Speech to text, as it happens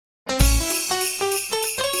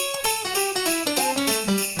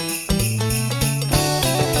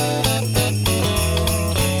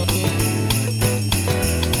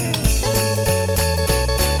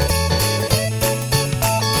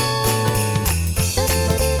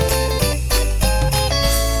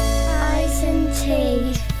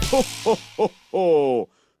Ho, ho, ho!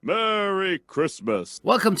 Merry Christmas!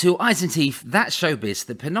 Welcome to Eyes and Teeth, That's Showbiz,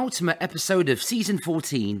 the penultimate episode of Season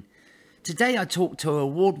 14. Today I talk to an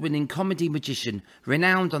award-winning comedy magician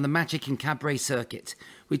renowned on the magic and cabaret circuit.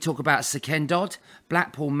 We talk about Sekendod,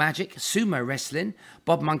 Blackpool Magic, sumo wrestling,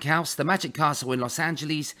 Bob Monkhouse, the Magic Castle in Los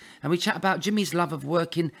Angeles, and we chat about Jimmy's love of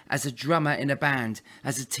working as a drummer in a band,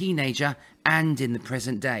 as a teenager and in the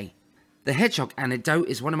present day. The hedgehog anecdote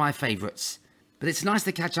is one of my favourites, but it's nice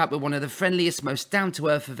to catch up with one of the friendliest, most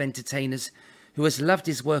down-to-earth of entertainers who has loved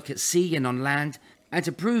his work at sea and on land, and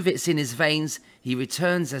to prove it's in his veins, he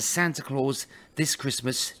returns as Santa Claus this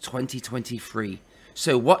Christmas 2023.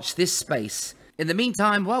 So watch this space. In the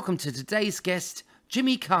meantime, welcome to today's guest,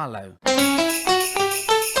 Jimmy Carlo.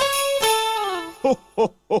 Ho,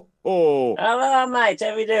 ho, ho, ho! Hello, mate.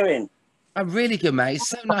 How you doing? I'm really good, mate. It's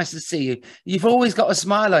so nice to see you. You've always got a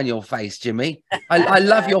smile on your face, Jimmy. I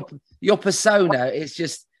love your persona. It's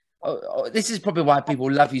just, this is probably why people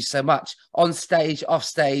love you so much. On stage, off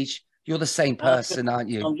stage, you're the same person, aren't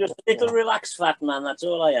you? I'm just a little relaxed fat man. That's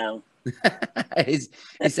all I am.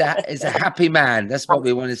 It's a happy man. That's what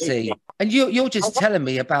we want to see. And you're just telling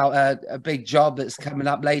me about a big job that's coming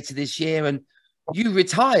up later this year, and you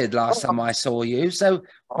retired last time I saw you. So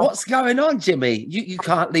what's going on, Jimmy? You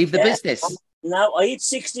can't leave the business. No, I hit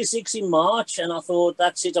 66 in March, and I thought,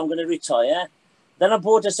 that's it, I'm going to retire. Then I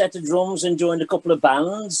bought a set of drums and joined a couple of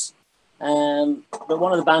bands. But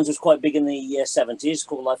one of the bands was quite big in the 70s,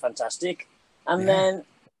 called Life Fantastic. And then,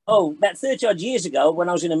 about 30 odd years ago, when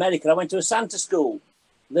I was in America, I went to a Santa school,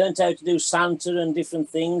 learned how to do Santa and different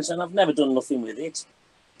things, and I've never done nothing with it.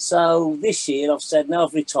 So this year I've said, now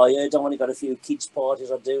I've retired, I've only got a few kids'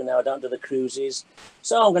 parties I do now, I don't do the cruises.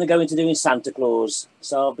 So I'm going to go into doing Santa Claus.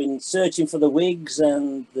 So I've been searching for the wigs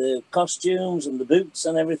and the costumes and the boots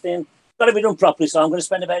and everything. Got to be done properly, so I'm going to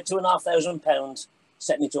spend about £2,500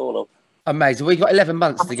 setting it all up. Amazing. We've got 11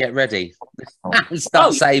 months to get ready and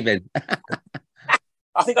start saving.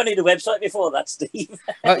 I think I need a website before that, Steve.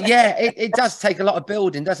 It does take a lot of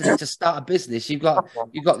building, doesn't it, to start a business? You've got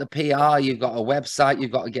the PR, you've got a website,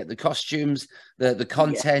 you've got to get the costumes, the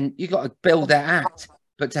content, you've got to build that act.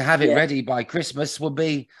 But to have it ready by Christmas would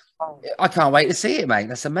be, I can't wait to see it, mate.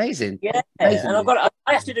 That's amazing. Yeah, amazing. And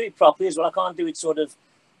I have to do it properly as well. I can't do it sort of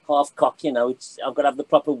half cock, you know. I've got to have the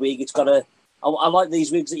proper wig. It's got to. I like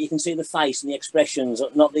these wigs that you can see the face and the expressions,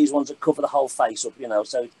 not these ones that cover the whole face up, you know.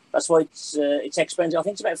 So that's why it's expensive. I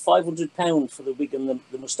think it's about £500 for the wig and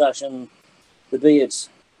the moustache and the beards.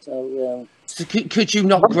 So could you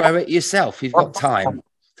not grow it yourself? You've got time.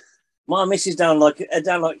 My missus don't like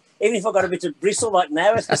even if I got a bit of bristle like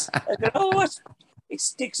now, I go, it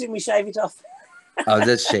sticks in me. Shave it off. Oh,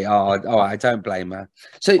 does she? Oh, I don't blame her.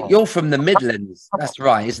 So you're from the Midlands. That's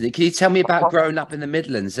right, isn't it? Can you tell me about growing up in the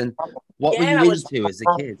Midlands and what were you into as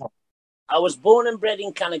a kid? I was born and bred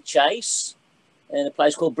in Cannock Chase, in a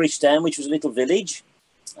place called Bridgetown, which was a little village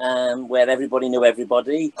where everybody knew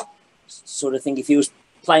everybody. Sort of thing. If you was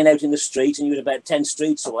playing out in the street and you were about 10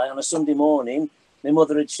 streets away on a Sunday morning, my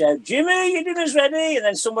mother would shout, "Jimmy, your dinner's ready," and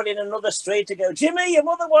then somebody in another street would go, "Jimmy, your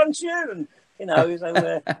mother wants you," and you know.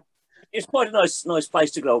 So, it's quite a nice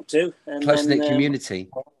place to grow up to. Close-knit community.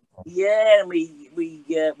 Yeah, and we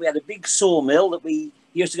had a big sawmill that we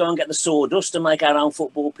used to go and get the sawdust and make our own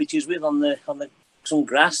football pitches with on some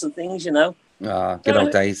grass and things, you know. Good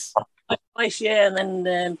old days. Nice, yeah. And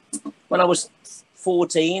then when I was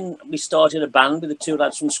 14, we started a band with the two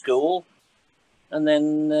lads from school, and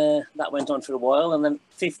then that went on for a while. And then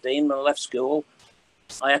 15, when I left school,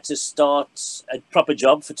 I had to start a proper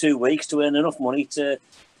job for 2 weeks to earn enough money to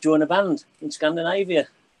join a band in Scandinavia.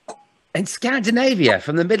 In Scandinavia,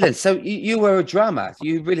 from the Midlands. So you were a drummer.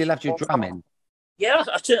 You really loved your drumming. Yeah,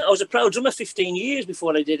 I was a pro drummer 15 years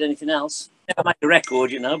before I did anything else. I made a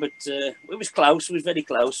record, you know, but it was close. It was very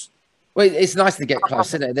close. Well, it's nice to get close,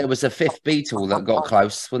 isn't it? There was a fifth Beatle that got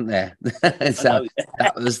close, wasn't there? So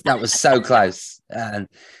that was so close. And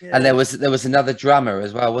there was another drummer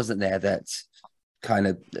as well, wasn't there? That kind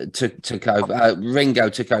of took over. Ringo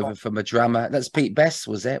took over from a drummer. That's Pete Best,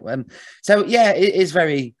 was it? So yeah, it is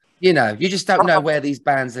very. You know, you just don't know where these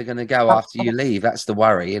bands are going to go after you leave. That's the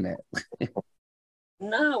worry, isn't it?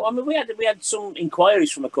 No, I mean we had some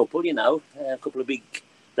inquiries from a couple, you know, a couple of big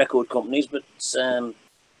record companies, but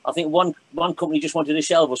I think one company just wanted to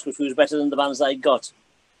shelve us because we was better than the bands they'd got.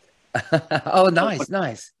 Oh,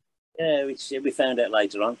 nice. Yeah, which we found out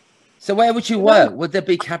later on. So where would you work? Would there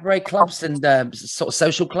be cabaret clubs and sort of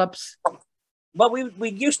social clubs? Well,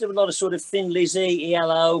 we used to have a lot of sort of Thin Lizzy,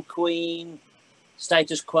 ELO, Queen,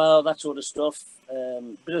 Status Quo, that sort of stuff.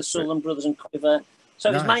 Bit of Southern Brothers and Quiver. So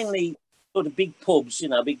it was mainly sort of big pubs, you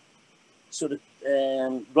know, big sort of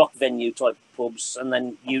rock venue type pubs, and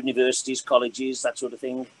then universities, colleges, that sort of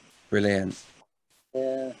thing. Brilliant.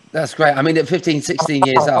 Yeah. That's great. I mean, at 15, 16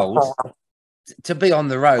 years old, to be on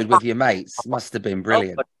the road with your mates must have been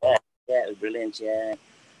brilliant. Oh, yeah, it was brilliant. Yeah,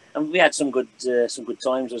 and we had some good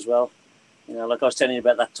times as well. You know, like I was telling you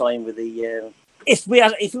about that time with the. If we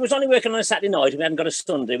was only working on a Saturday night and we hadn't got a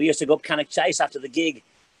Sunday, we used to go up Cannock Chase after the gig,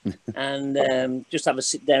 and just have a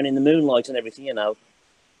sit down in the moonlight and everything, you know.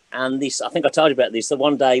 And this, I think I told you about this. The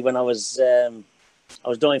one day when I was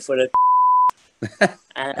dying for a,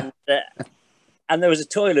 and there was a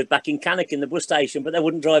toilet back in Cannock in the bus station, but they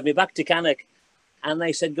wouldn't drive me back to Cannock, and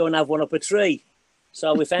they said go and have one up a tree.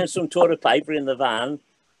 So we found some toilet paper in the van,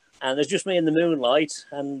 and there's just me in the moonlight,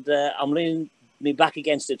 and I'm leaning me back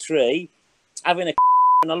against a tree, having a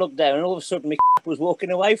and I looked down, and all of a sudden, my was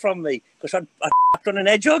walking away from me because I'd on an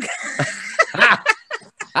hedgehog.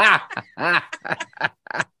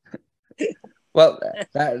 Well,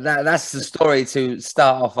 that's the story to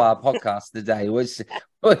start off our podcast today. Was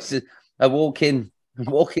a walking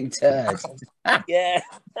turd. Yeah.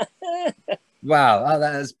 Wow, oh,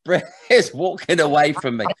 that's brilliant. It's walking away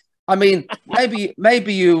from me. I mean,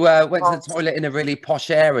 maybe you went to the toilet in a really posh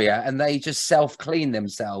area and they just self-clean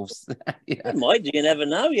themselves. Yeah. It might. You never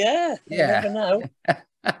know. Yeah. You never know. Yeah.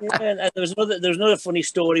 And there was another funny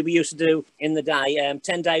story we used to do in the day.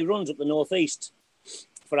 10-day runs up the northeast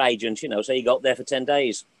for agents. You know, so you got there for 10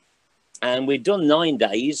 days, and we'd done 9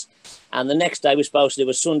 days, and the next day we were supposed to do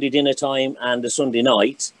a Sunday dinner time and a Sunday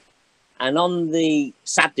night. And on the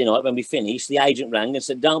Saturday night, when we finished, the agent rang and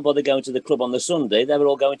said, don't bother going to the club on the Sunday. They were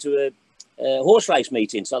all going to a horse race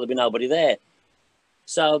meeting, so there'd be nobody there.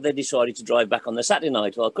 So they decided to drive back on the Saturday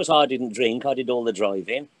night. Well, because I didn't drink, I did all the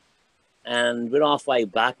driving. And we're halfway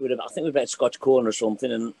back. I think we're about Scotch Corner or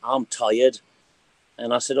something, and I'm tired.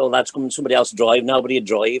 And I said, oh, lads, come somebody else drive. Nobody would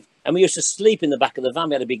drive. And we used to sleep in the back of the van.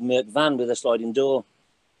 We had a big Merc van with a sliding door.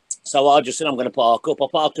 So I just said, I'm going to park up. I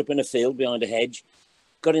parked up in a field behind a hedge.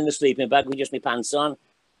 Got in the sleeping bag with just my pants on.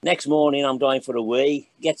 Next morning, I'm dying for a wee.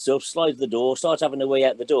 Gets up, slides the door, starts having a wee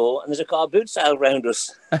out the door, and there's a car boot sale round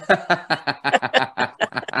us.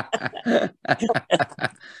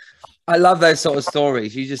 I love those sort of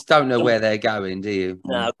stories. You just don't know where they're going, do you?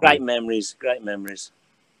 No, great memories, great memories.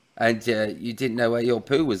 And you didn't know where your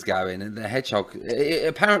poo was going, and the hedgehog.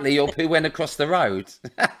 Apparently, your poo went across the road.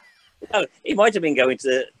 Oh, he might have been going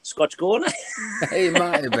to Scotch Corner. He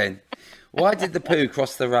might have been. Why did the poo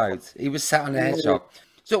cross the road? He was sat on a hedgehog.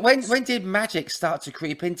 So when did magic start to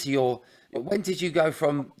creep into your... When did you go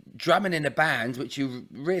from drumming in a band, which you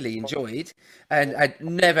really enjoyed, and had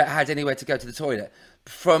never had anywhere to go to the toilet,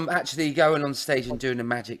 from actually going on stage and doing a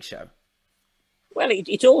magic show? Well,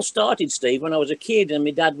 it all started, Steve, when I was a kid, and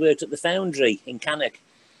my dad worked at the Foundry in Cannock.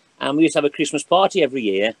 And we used to have a Christmas party every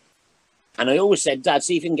year. And I always said, Dad,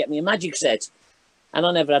 see if you can get me a magic set. And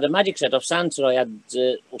I never had a magic set off Santa. I had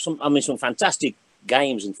some fantastic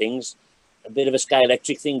games and things. A bit of a Scale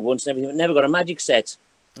Electric thing once and everything, but never got a magic set.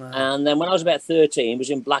 Wow. And then when I was about 13, was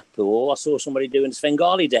in Blackpool, I saw somebody doing a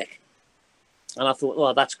Svengali deck. And I thought,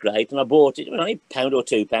 well, that's great. And I bought it. It was only £1 or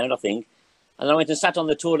 £2, I think. And I went and sat on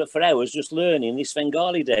the toilet for hours just learning this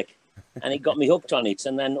Svengali deck. And it got me hooked on it.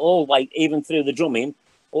 And then all the way, even through the drumming,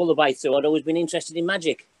 all the way through, I'd always been interested in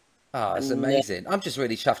magic. Oh, that's amazing. I'm just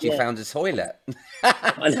really chuffed you found a toilet.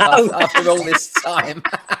 I know. After all this time.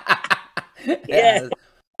 Yeah.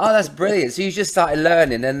 Oh, that's brilliant. So you just started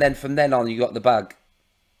learning, and then from then on, you got the bug.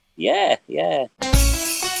 Yeah.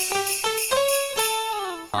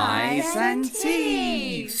 Eyes and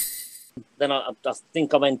teeth. Then I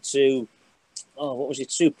think I went to, what was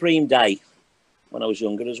it, Supreme Day when I was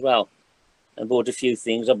younger as well. And bought a few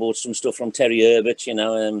things. I bought some stuff from Terry Herbert, you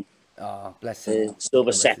know, oh, bless him.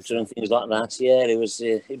 Silver Scepter and things like that. Yeah,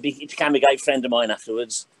 it became a great friend of mine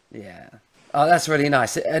afterwards. Yeah. Oh, that's really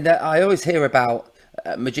nice. And I always hear about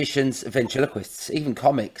magicians, ventriloquists, even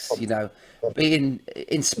comics, you know, being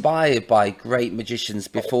inspired by great magicians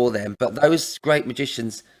before them. But those great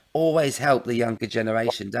magicians always help the younger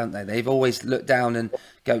generation, don't they? They've always looked down and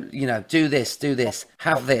go, you know, do this,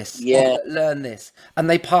 have this, learn this. And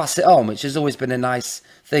they pass it on, which has always been a nice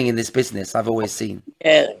thing in this business, I've always seen.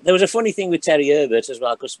 Yeah, there was a funny thing with Terry Herbert as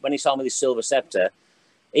well, because when he sold me the Silver Scepter,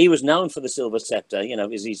 he was known for the Silver Scepter, you know,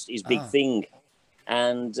 his big thing.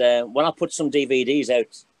 And when I put some DVDs out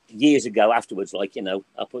years ago afterwards, like, you know,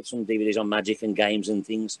 I put some DVDs on magic and games and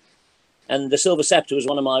things. And the Silver Scepter was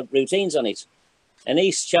one of my routines on it. And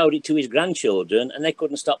he showed it to his grandchildren, and they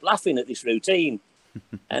couldn't stop laughing at this routine.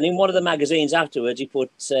 And in one of the magazines afterwards, he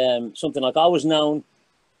put something like, I was known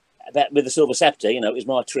with the Silver Scepter, you know, it was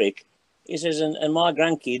my trick. He says, and my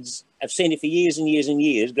grandkids have seen it for years and years and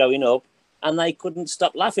years growing up. and they couldn't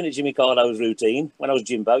stop laughing at Jimmy Carlo's routine when I was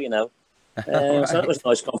Jimbo, you know. Right. So that was a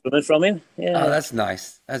nice compliment from him. Yeah. Oh, that's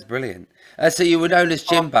nice. That's brilliant. So you were known as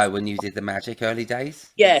Jimbo when you did the Magic early days?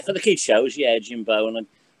 Yeah, for the kids shows, yeah, Jimbo, and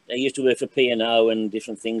I used to work for P&O and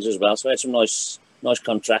different things as well. So I had some nice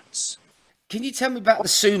contracts. Can you tell me about the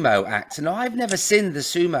sumo act? Now, I've never seen the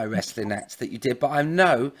sumo wrestling act that you did, but I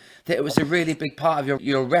know that it was a really big part of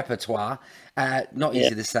your repertoire. Not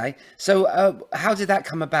easy to say. So how did that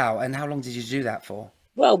come about, and how long did you do that for?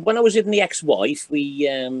 Well, when I was with my ex-wife,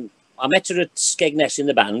 I met her at Skegness in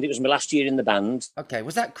the band. It was my last year in the band. Okay,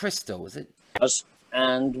 was that Crystal, was it?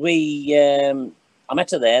 And I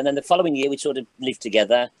met her there, and then the following year we sort of lived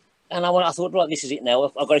together. And I thought, right, this is it now.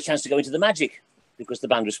 I've got a chance to go into the Magic because the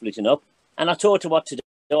band was splitting up. And I taught her what to do.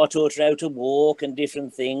 I taught her how to walk and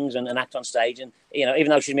different things and act on stage. And, you know, even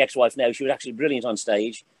though she's my ex-wife now, she was actually brilliant on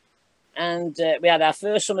stage. And we had our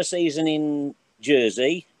first summer season in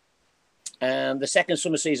Jersey. And the second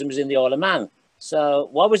summer season was in the Isle of Man. So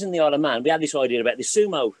while I was in the Isle of Man, we had this idea about this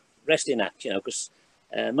sumo wrestling act, you know, because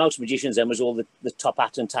most magicians then was all the top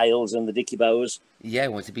hat and tails and the dicky bows. Yeah,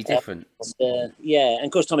 it wanted to be different. Yeah, and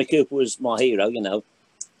of course Tommy Cooper was my hero, you know.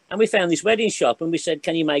 And we found this wedding shop and we said,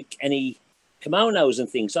 can you make any kimonos and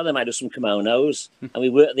things? So they made us some kimonos and we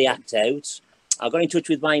worked the act out. I got in touch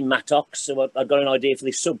with Wayne Mattox, so I got an idea for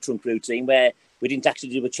this sub-trunk routine where we didn't actually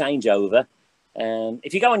do a changeover.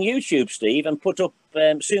 If you go on YouTube, Steve, and put up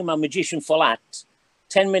Sumo Magician Full Act,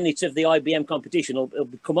 10 minutes of the IBM competition will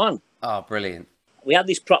come on. Oh, brilliant. We had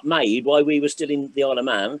this prop made while we were still in the Isle of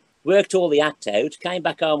Man, worked all the act out, came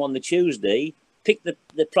back home on the Tuesday, picked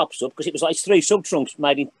the props up, because it was like 3 sub-trunks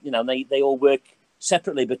made in, you know, they all work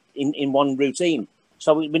separately but in one routine.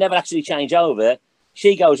 So we never actually change over.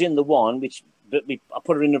 She goes in the one, I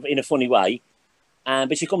put her in a funny way,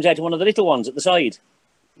 but she comes out to one of the little ones at the side.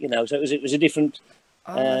 You know, so it was a different...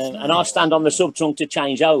 nice. And I stand on the sub-trunk to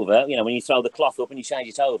change over, you know, when you throw the cloth up and you change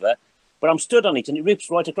it over. But I'm stood on it and it rips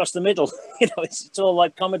right across the middle. You know, it's all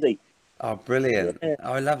like comedy. Oh, brilliant.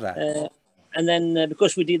 Oh, I love that. And then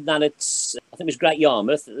because we did that at, I think it was Great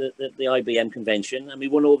Yarmouth, the IBM convention, and we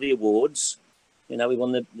won all the awards. You know, we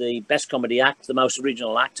won the best comedy act, the most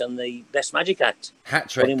original act, and the best magic act. Hat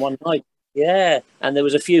trick. All in one night. Yeah. And there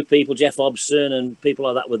was a few people, Jeff Hobson and people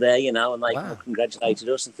like that were there, you know, and they congratulated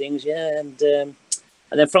us and things. Yeah. And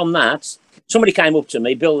then from that, somebody came up to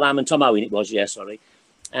me, Bill Lamb and Tom Owen, it was, yeah, sorry.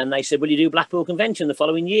 And they said, will you do Blackpool Convention the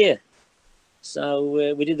following year?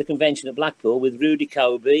 So we did the convention at Blackpool with Rudy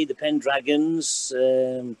Kobe, the Pendragons,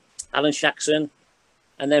 Alan Shaxson.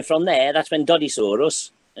 And then from there, that's when Doddy saw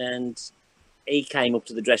us. And he came up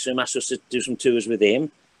to the dressing room, asked us to do some tours with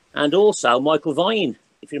him. And also Michael Vine,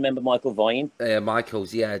 if you remember Michael Vine.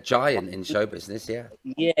 Michael's, giant in show business, yeah.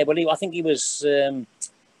 Yeah, well, I think he was,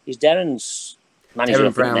 he's Darren's manager.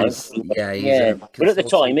 Darren Brown's, yeah. But at the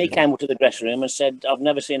time, he came up to the dressing room and said, I've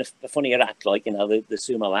never seen a funnier act like, you know, the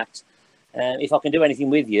sumo act. If I can do anything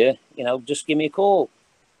with you, you know, just give me a call.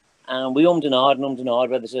 And we ummed and ahed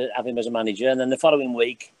whether to have him as a manager. And then the following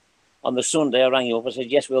week, on the Sunday, I rang him up. I said,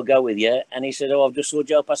 yes, we'll go with you. And he said, I've just saw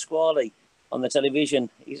Joe Pasquale on the television.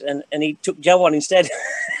 And he took Joe on instead.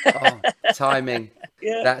 Timing.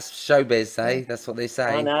 Yeah. That's showbiz, eh? That's what they say.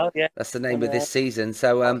 I know, yeah. That's the name of this season.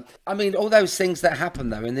 So, I mean, all those things that happen,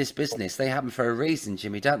 though, in this business, they happen for a reason,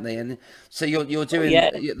 Jimmy, don't they? And so you're doing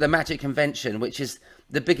the Magic Convention, which is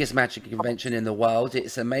the biggest magic convention in the world.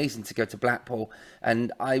 It's amazing to go to Blackpool.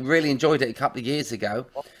 And I really enjoyed it a couple of years ago.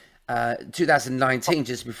 2019,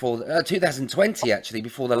 just before 2020, actually,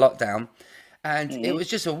 before the lockdown. And it was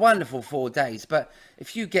just a wonderful 4 days. But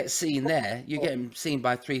if you get seen there, you're getting seen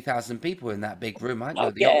by 3,000 people in that big room, aren't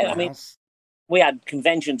you? I mean, we had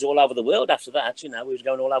conventions all over the world after that. You know, we was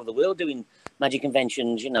going all over the world doing magic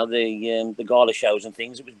conventions, you know, the gala shows and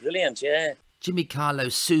things. It was brilliant, yeah. Jimmy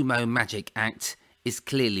Carlo's sumo magic act is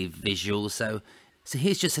clearly visual. So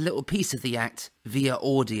here's just a little piece of the act via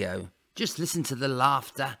audio. Just listen to the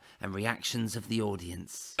laughter and reactions of the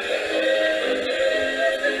audience.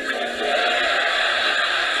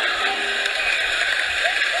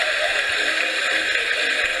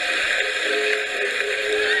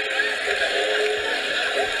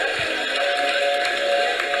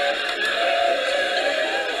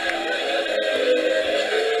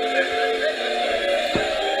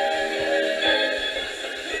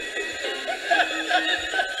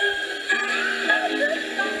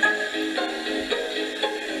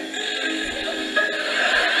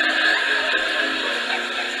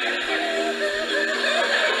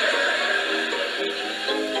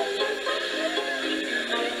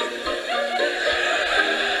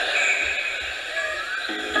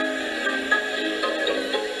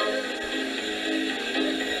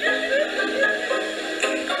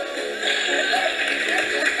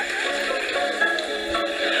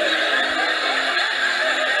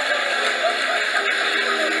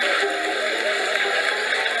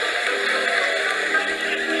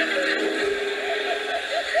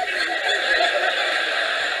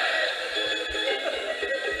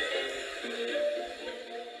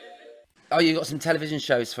 Oh, you got some television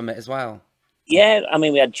shows from it as well. Yeah, I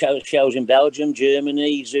mean, we had shows in Belgium,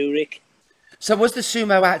 Germany, Zurich. So was the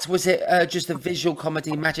sumo act, was it just a visual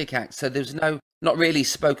comedy magic act? So there was not really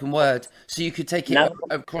spoken word. So you could take it No.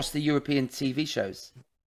 across the European TV shows.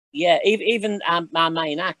 Yeah, even our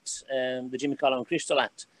main act, the Jimmy Carlo and Crystal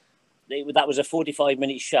act, that was a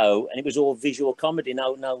 45-minute show, and it was all visual comedy,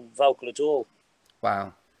 no vocal at all.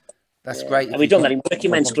 Wow. That's great. And we've done that in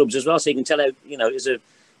working men's clubs as well, so you can tell how, it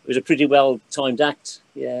was a pretty well-timed act.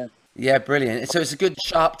 Yeah. Yeah, brilliant. So it's a good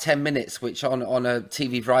sharp 10 minutes, which on a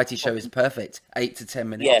TV variety show is perfect. 8 to 10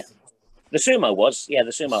 minutes. Yeah. The sumo was. Yeah,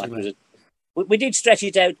 the sumo act was. We did stretch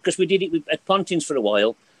it out because we did it at Pontins for a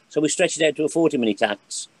while. So we stretched it out to a 40-minute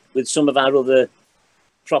act with some of our other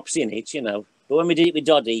props in it, But when we did it with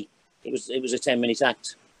Doddy, it was a 10-minute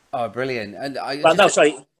act. Oh, brilliant. And no,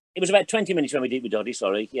 sorry. It was about 20 minutes when we did it with Doddy,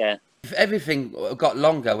 sorry. Yeah. Everything got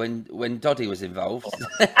longer when Doddy was involved.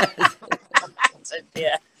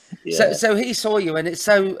 Yeah. Yeah. So he saw you, and it's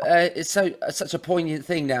such a poignant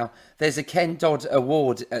thing now. There's a Ken Dodd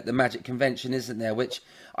Award at the Magic Convention, isn't there? Which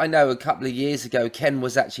I know a couple of years ago, Ken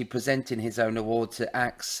was actually presenting his own award to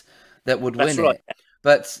acts that would win it.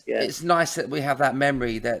 But it's nice that we have that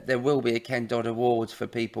memory that there will be a Ken Dodd Award for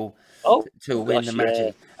people to win the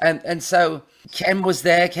Magic. Yeah. And so Ken was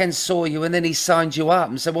there, Ken saw you, and then he signed you up.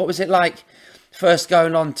 And so what was it like first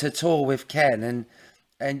going on to tour with Ken?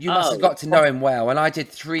 And you must have got to know him well. And I did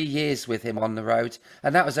 3 years with him on the road,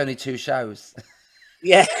 and that was only 2 shows.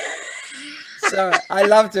 Yeah. So I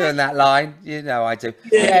love doing that line. I do.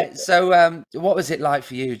 Yeah. So what was it like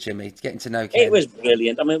for you, Jimmy, getting to know Ken? It was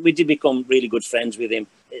brilliant. I mean, we did become really good friends with him.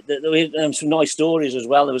 There were some nice stories as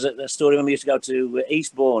well. There was a story when we used to go to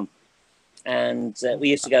Eastbourne, and we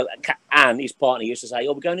used to go, Anne, his partner, used to say,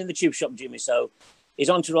 we're going in the tube shop, Jimmy. So his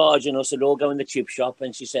entourage and us would all go in the tube shop,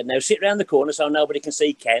 and she said, now sit round the corner so nobody can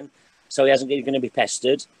see Ken, so he isn't going to be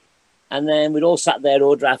pestered. And then we'd all sat there,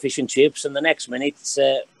 order our fish and chips, and the next minute,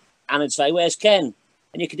 Anne would say, where's Ken?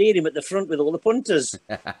 And you could hear him at the front with all the punters.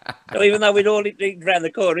 So even though we'd all eaten round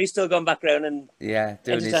the corner, he's still gone back round and... Yeah,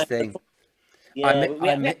 doing his thing.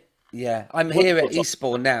 Yeah, I'm here at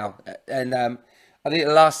Eastbourne now, and I think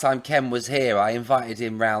the last time Ken was here, I invited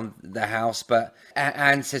him round the house, but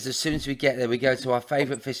Anne says as soon as we get there, we go to our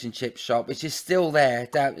favourite fish and chip shop, which is still there,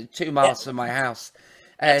 down 2 miles from my house.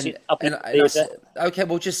 And I said, okay,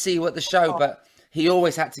 we'll just see you at the show, but he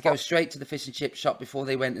always had to go straight to the fish and chip shop before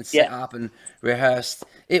they went and set up and rehearsed.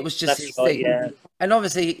 It was just his thing. Yeah. And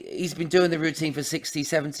obviously, he's been doing the routine for 60,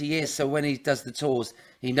 70 years, so when he does the tours,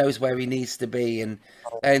 he knows where he needs to be,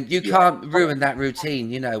 and you can't ruin that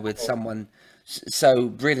routine, with someone so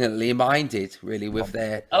brilliantly minded, really, with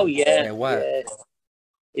their work. Yeah.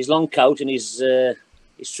 His long coat and his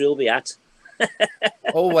trilby hat.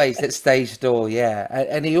 Always at stage door, yeah.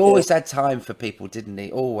 And he always had time for people, didn't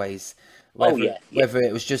he? Always. Whether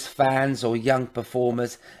it was just fans or young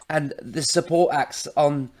performers. And the support acts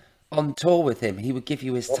on tour with him, he would give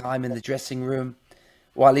you his time in the dressing room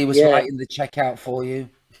while he was writing the checkout for you.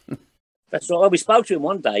 That's right. Well, we spoke to him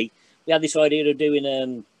one day. We had this idea of doing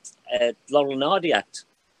a Laurel and Hardy act.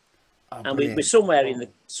 And we were somewhere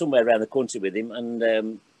around the country with him,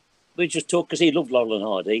 and we just talked, because he loved Laurel and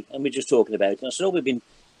Hardy, and we were just talking about it. And I said, we've been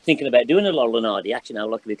thinking about doing a Laurel and Hardy act,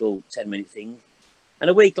 like a little 10-minute thing. And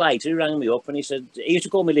a week later, he rang me up, and he said, he used to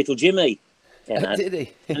call me Little Jimmy. Did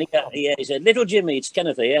he? And he said, Little Jimmy, it's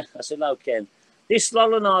Kenneth here. I said, hello, Ken. This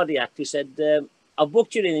Laurel and Hardy act, he said, I've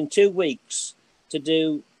booked you in 2 weeks to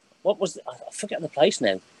do, I forget the place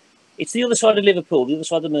now. It's the other side of Liverpool, the other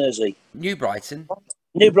side of Mersey. New Brighton,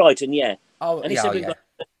 yeah. Oh, and he said,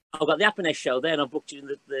 I've got the Happiness show there, and I've booked you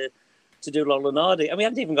in to do Laurel and Hardy. And we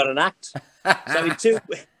haven't even got an act. So in 2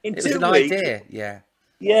 weeks... idea, yeah.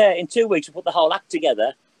 Yeah, in 2 weeks, we put the whole act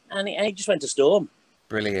together, and it just went to storm.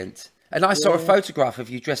 Brilliant. And I saw a photograph of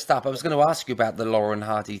you dressed up. I was going to ask you about the Laurel and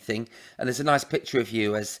Hardy thing, and there's a nice picture of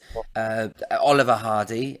you as Oliver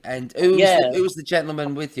Hardy. And who was the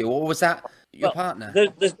gentleman with you, or was that your partner?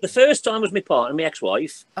 The first time was my partner, my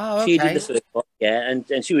ex-wife. Oh, okay. She did the first one,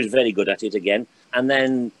 and she was very good at it again. And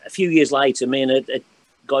then a few years later, me and a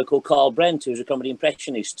guy called Carl Brent, who was a comedy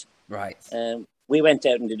impressionist. Right. We went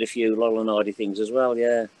out and did a few Laurel and Hardy things as well,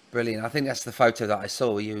 yeah. Brilliant. I think that's the photo that I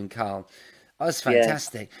saw, you and Carl. Oh, that's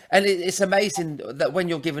fantastic. Yeah. And it's amazing that when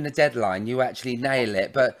you're given a deadline, you actually nail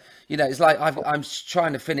it. But, it's like I'm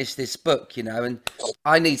trying to finish this book, and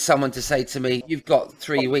I need someone to say to me, you've got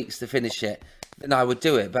 3 weeks to finish it. Then I would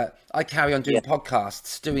do it. But I carry on doing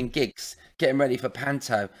podcasts, doing gigs, getting ready for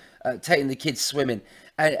Panto, taking the kids swimming.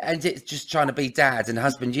 And it's just trying to be dad and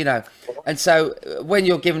husband, And so when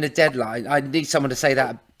you're given a deadline, I need someone to say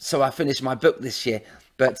that, so I finish my book this year.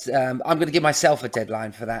 But I'm going to give myself a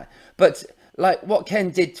deadline for that. But like what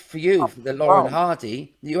Ken did for you, for the Laurel and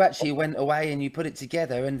Hardy, you actually went away and you put it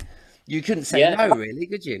together, and you couldn't say Yeah. no, really,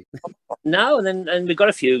 could you? No, and we got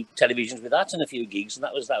a few televisions with that and a few gigs, and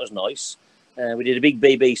that was nice. We did a big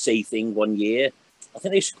BBC thing one year. I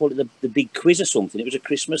think they used to call it the big quiz or something. It was a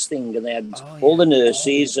Christmas thing, and they had all the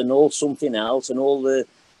nurses and all something else and all the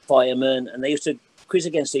firemen, and they used to quiz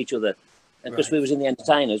against each other. And because we was in the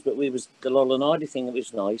entertainers, but we was the Laurel and Hardy thing. It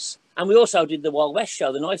was nice. And we also did the Wild West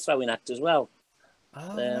show, the knife throwing act as well.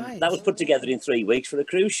 Oh, right. That was put together in 3 weeks for a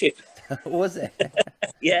cruise ship. Was it?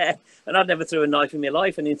 Yeah, and I'd never threw a knife in my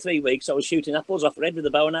life, and in 3 weeks I was shooting apples off her head with a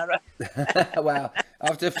bow and arrow. Wow.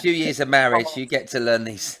 After a few years of marriage, you get to learn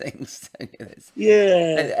these things.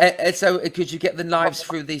 Yeah. And so could you get the knives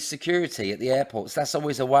through the security at the airports? That's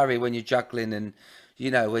always a worry when you're juggling and,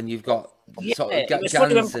 when you've got sort of guns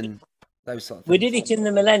and those sort of things. We did it in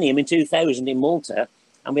the Millennium in 2000 in Malta,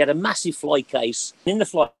 and we had a massive fly case. In the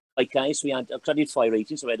fly case, we had, because I did fire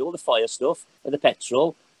eating, so we had all the fire stuff, the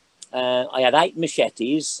petrol. I had 8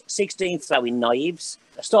 machetes, 16 throwing knives,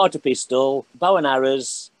 a starter pistol, bow and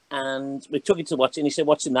arrows, and we took it to watch it, and he said,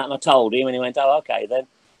 "What's in that?" And I told him, and he went, "Oh, okay, then."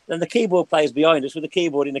 Then the keyboard player's behind us with the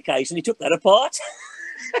keyboard in the case, and he took that apart.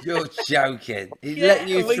 You're joking. He let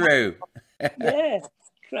you through. Yeah,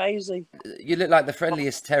 crazy. You look like the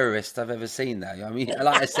friendliest terrorist I've ever seen, though. I mean,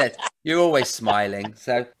 like I said, you're always smiling.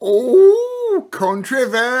 So,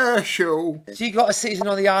 controversial. So you got a season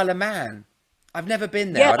on the Isle of Man. I've never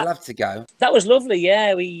been there. I'd love to go. That was lovely.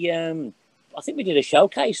 Yeah, we. I think we did a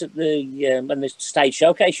showcase at the when the stage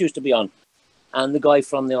showcase used to be on, and the guy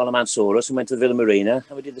from the Isle of Man saw us and went to the Villa Marina,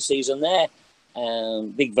 and we did the season there.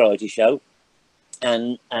 Big variety show.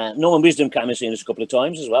 And Norman Wisdom came and seen us a couple of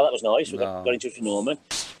times as well. That was nice. We got in touch with Norman.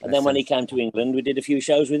 And then when he came to England, we did a few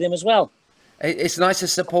shows with him as well. It's nice to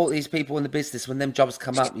support these people in the business when them jobs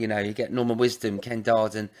come up. You get Norman Wisdom, Ken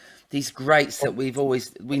Darden, these greats that we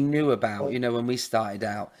knew about, when we started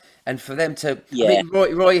out. And for them to... Yeah. I mean,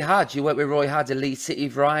 Roy Hudd, you worked with Roy Hudd at Leeds City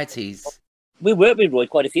Varieties. We worked with Roy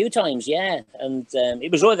quite a few times, yeah. And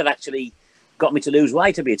it was Roy that actually got me to lose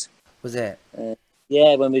weight a bit. Was it?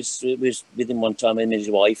 Yeah, when we was with him one time, him and his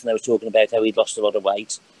wife, and they was talking about how he'd lost a lot of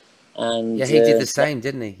weight. And yeah, he did the same,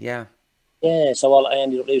 didn't he? Yeah. Yeah, so I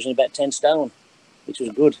ended up losing about 10 stone, which was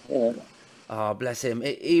good, Oh, bless him.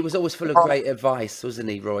 He was always full of great advice, wasn't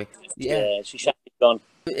he, Roy? Yeah, she shut it down.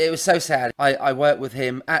 It was so sad. I worked with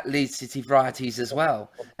him at Leeds City Varieties as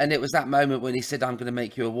well. And it was that moment when he said, "I'm going to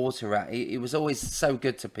make you a water rat." He was always so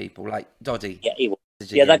good to people, like Doddy. Yeah, he was.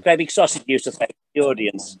 Yeah, that great big sausage used to throw at the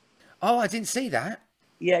audience. Oh, I didn't see that.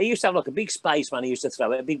 Yeah, he used to have like a big spaceman. He used to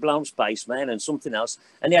throw it, a big blown spaceman and something else.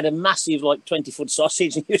 And he had a massive, 20-foot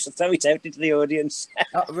sausage, and he used to throw it out into the audience.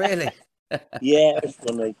 Oh, really? Yeah, it was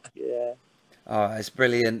funny. Yeah. Oh, it's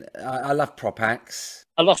brilliant. I love prop acts.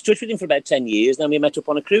 I lost touch with him for about 10 years. Then we met up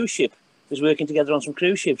on a cruise ship. We was working together on some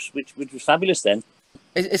cruise ships, which was fabulous then.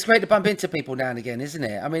 It's great to bump into people now and again, isn't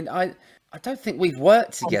it? I mean, I don't think we've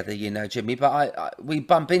worked together, Jimmy, but we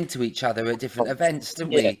bump into each other at different events, don't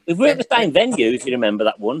we? We've worked at the same venue, if you remember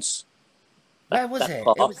that once. Where was it?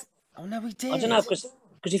 Oh, no, we did. I don't know, because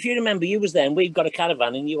if you remember, you was there and we'd got a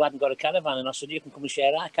caravan and you hadn't got a caravan, and I said, "You can come and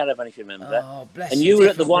share our caravan if you remember." Oh, bless and you. You were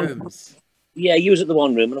at the one rooms. Yeah, you was at the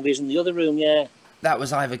one room and I was in the other room, yeah. That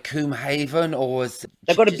was either Coombe or was...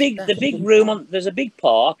 They've got the big room on... There's a big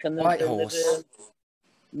park and... Whitehorse.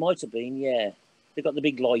 Might have been, yeah. They've got the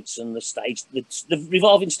big lights and the stage, the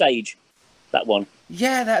revolving stage, that one.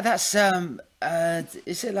 Yeah, that's...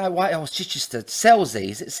 is it like Whitehorse, Chichester? Selsey,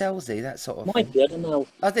 is it Selsey, that sort of Might thing? be, I don't know.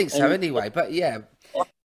 I think so anyway, but yeah.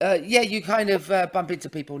 You kind of bump into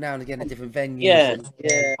people now and again at different venues. Yeah,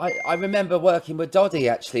 yeah. I remember working with Doddy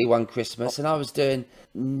actually one Christmas, and I was doing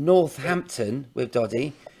Northampton with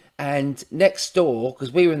Doddy, and next door,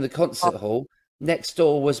 because we were in the concert hall, next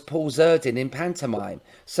door was Paul Zerdin in pantomime.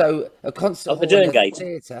 So a concert hall the Derngate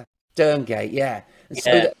theatre. Derngate, yeah.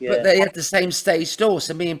 And but they had the same stage door,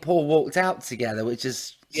 so me and Paul walked out together, which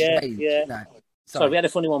is strange. No, so we had a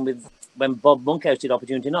funny one with when Bob Monkhouse did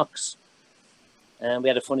Opportunity Knocks. We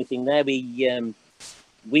had a funny thing there.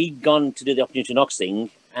 We'd gone to do the Opportunity Knocks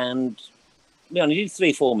thing, and we only did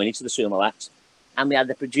 3-4 minutes of the sumo act. And we had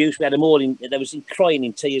the producer, we had them all in, they was crying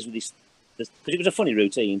in tears with this, because it was a funny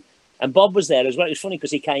routine. And Bob was there as well. It was funny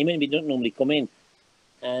because he came in, he didn't normally come in.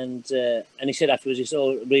 And he said afterwards, he said,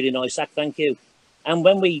 "Oh, really nice act, thank you." And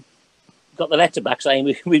when we got the letter back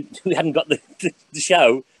saying we hadn't got the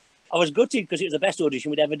show, I was gutted because it was the best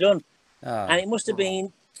audition we'd ever done. Oh. And it must have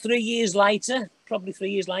been 3 years later, probably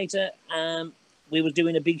 3 years later, we were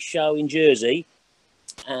doing a big show in Jersey,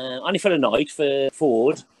 only for a night for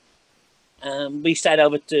Ford. We stayed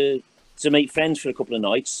over to meet friends for a couple of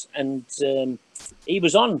nights, and he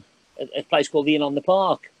was on a place called the Inn on the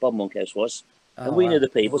Park. Bob Monkhouse was, and we knew the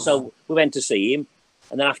people, so we went to see him.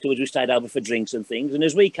 And then afterwards, we stayed over for drinks and things. And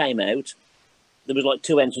as we came out, there was like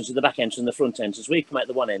two entrances, the back entrance and the front entrance. We come out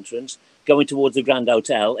the one entrance, going towards the Grand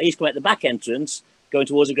Hotel. He's come out the back entrance, going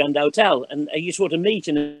towards the Grand Hotel. And you sort of meet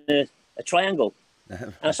in a triangle.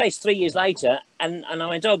 And I say it's 3 years later, and I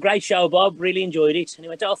went, "Oh, great show, Bob, really enjoyed it." And he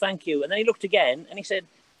went, "Oh, thank you." And then he looked again, and he said,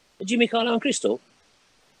 "Jimmy, Carlo and Crystal?"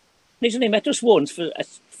 And he's only met us once for a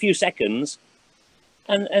few seconds.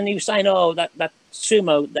 And he was saying, "Oh, that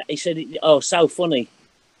sumo," that he said, "Oh, so funny."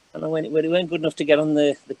 And I went, "Well, it weren't good enough to get on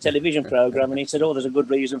the television programme." And he said, "Oh, there's a good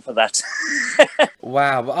reason for that."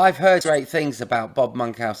 Wow. Well, I've heard great things about Bob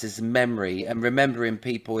Monkhouse's memory and remembering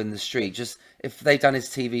people in the street. Just if they've done his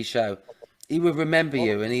TV show, he would remember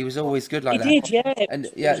you, and he was always good like that. He did, yeah. And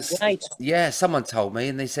it was great. yeah, someone told me,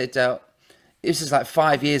 and they said, this is like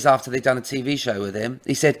 5 years after they'd done a TV show with him.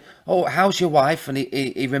 He said, "Oh, how's your wife?" And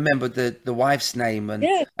he remembered the wife's name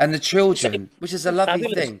and the children, which is a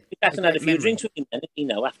lovely thing. We sat and had a few drinks with him, and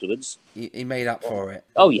afterwards. He made up for it.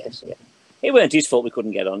 Oh, yes, yeah. It weren't his fault we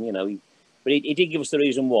couldn't get on, but he did give us the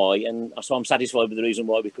reason why, and so I'm satisfied with the reason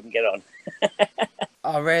why we couldn't get on.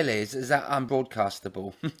 Oh, really? Is that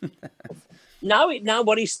unbroadcastable? No,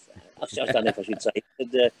 what I don't know if I should say.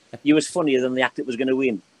 But, you was funnier than the act that was going to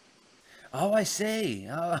win. Oh, I see.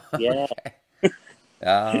 Oh, yeah. Okay.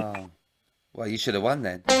 Oh, well, you should have won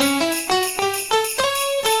then.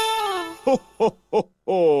 Ho, ho, ho,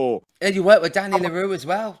 ho. And you worked with Danny LaRue as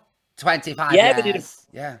well. 25 years.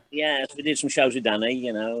 Yeah, we did some shows with Danny.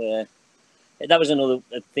 That was another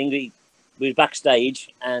thing. We were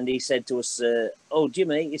backstage, and he said to us, "Oh,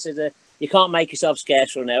 Jimmy," he said, "you can't make yourself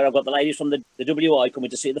scarce for an hour. I've got the ladies from the WI coming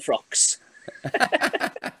to see the frocks."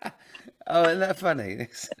 Oh, isn't that funny?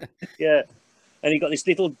 Yeah. And he got this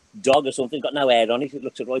little dog or something, got no hair on it. It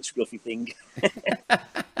looks a right scruffy thing.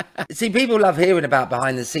 See, people love hearing about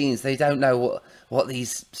behind the scenes. They don't know what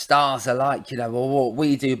these stars are like, or what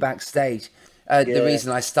we do backstage. The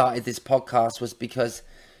reason I started this podcast was because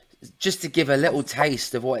just to give a little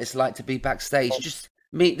taste of what it's like to be backstage. Just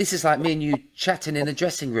this is like me and you chatting in a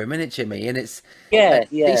dressing room, isn't it, Jimmy? And it's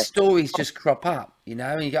these stories just crop up,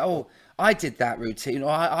 and you go, "Oh, I did that routine,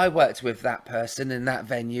 or I worked with that person in that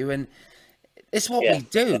venue," and it's what we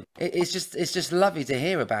do. It's just lovely to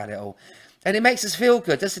hear about it all, and it makes us feel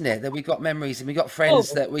good, doesn't it? That we've got memories and we've got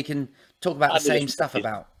friends that we can talk about the same stuff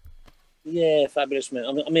about. Yeah, fabulous,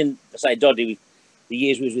 man. I mean, I say Doddy. The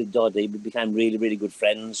years we was with Doddy, we became really, really good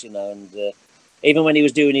friends, and even when he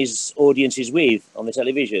was doing his audiences on the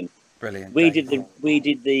television, brilliant. We did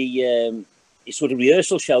the sort of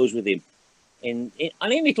rehearsal shows with him. In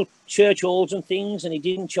little church halls and things, and he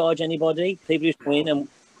didn't charge anybody. People used to come in, and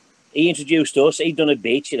he introduced us. He'd done a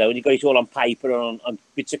bit, and he got it all on paper and on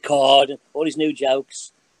bits of card, and all his new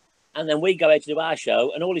jokes. And then we go out to do our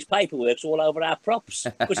show, and all his paperwork's all over our props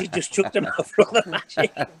because he just chucked them over all the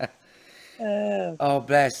magic. Oh,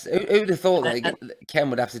 bless. Who'd have thought that Ken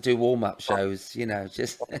would have to do warm-up shows,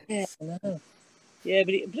 just... Yeah, I know. Yeah,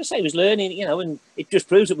 but just say he was learning, and it just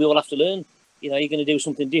proves that we all have to learn. You're going to do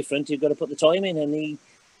something different, you've got to put the time in, and he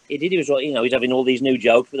did. He was right, he's having all these new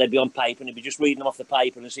jokes, but they'd be on paper, and he'd be just reading them off the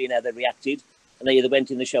paper and seeing how they reacted, and they either went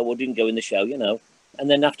in the show or didn't go in the show, And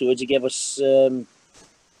then afterwards, he gave us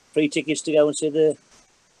free tickets to go and see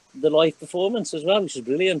the live performance as well, which is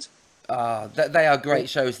brilliant. They are great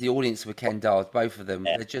shows. The audience with Ken Dawes, both of them,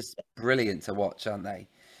 they're just brilliant to watch, aren't they?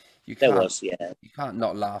 You can't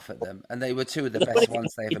not laugh at them, and they were two of the best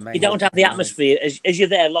ones they ever made. You don't have the atmosphere as you're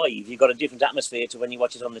there live. You've got a different atmosphere to when you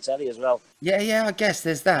watch it on the telly as well. Yeah, I guess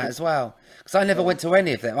there's that as well. Because I never went to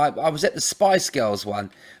any of them. I was at the Spice Girls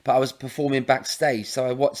one, but I was performing backstage, so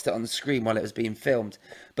I watched it on the screen while it was being filmed.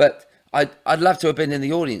 But I'd love to have been in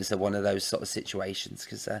the audience of one of those sort of situations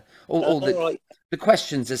because all the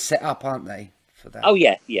questions are set up, aren't they, for that? Oh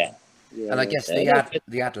yeah. And I guess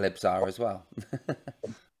the ad libs are as well.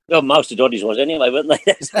 Well, most of Doddy's was anyway, weren't they?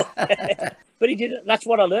 But he did. That's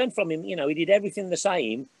what I learned from him. He did everything the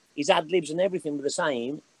same. His ad libs and everything were the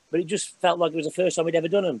same, but it just felt like it was the first time he'd ever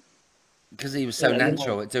done them. Because he was so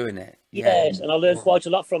natural at doing it. Yes, and I learned quite a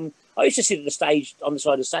lot from. I used to sit at the stage on the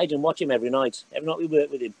side of the stage and watch him every night. Every night we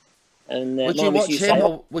worked with him. And would you watch him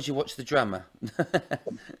or would you watch the drummer?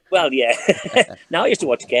 Well, yeah. No, I used to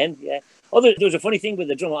watch Ken. Yeah. Oh, there was a funny thing with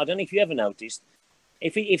the drummer. I don't know if you ever noticed.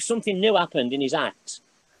 If something new happened in his act,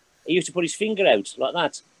 he used to put his finger out like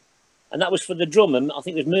that. And that was for the drummer, I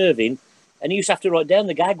think it was Mervyn, and he used to have to write down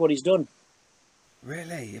the gag what he's done.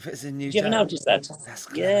 Really? If it's a new Did you ever notice that? That's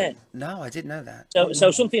good. Yeah. No, I didn't know that.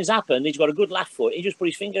 So something's happened, he's got a good laugh for it, he just put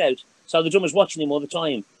his finger out. So the drummer's watching him all the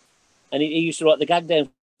time, and he used to write the gag down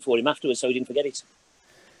for him afterwards, so he didn't forget it.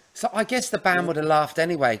 So I guess the band would have laughed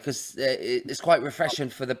anyway, because it's quite refreshing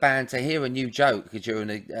for the band to hear a new joke during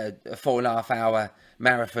a 4.5 hour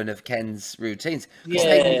marathon of Ken's routines. Because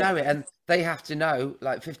they all know it, and they have to know,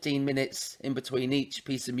 like 15 minutes in between each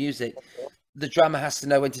piece of music. The drummer has to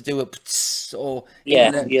know when to do a pts or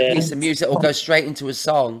a piece of music or go straight into a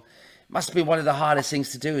song. Must have been one of the hardest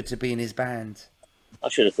things to do, to be in his band. I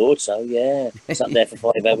should have thought so, yeah. Sat there for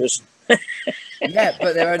 5 hours. Yeah,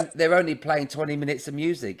 but they're only playing 20 minutes of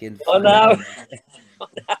music in. Oh no!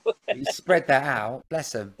 You spread that out,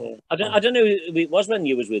 bless them. I don't know who it was when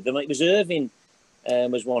you was with them. It was Irving,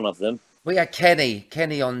 was one of them. We had Kenny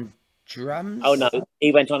on drums. Oh no,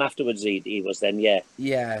 he went on afterwards. He was then, yeah.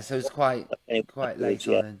 Yeah, so it was quite late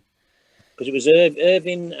on. Because it was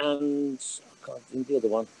Irving and I can't think the other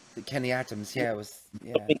one. Kenny Adams, yeah, it was.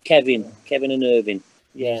 Yeah. Kevin and Irving.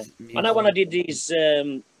 Yeah, I know when I did his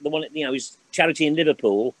the one, his charity in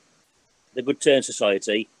Liverpool, the Good Turn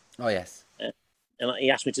Society. Oh yes. And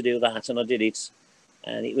he asked me to do that, and I did it.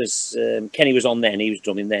 And it was Kenny was on then. He was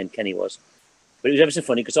drumming then. Kenny was, but it was ever so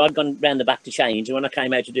funny because I'd gone round the back to change, and when I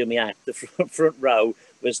came out to do my act, the front row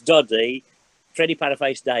was Doddy, Freddie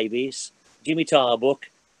Paraface Davies, Jimmy Tarbuck,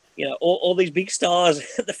 all these big stars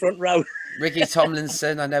at the front row. Ricky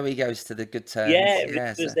Tomlinson, I know he goes to the Good Turns. Yeah,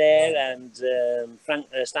 Rick was there, and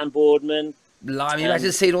Stan Boardman. Blimey,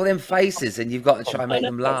 imagine seeing all them faces, and you've got to try and make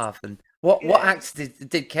them laugh. And what acts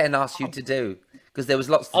did Ken ask you to do? Because there was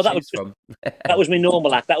lots to choose from. That was my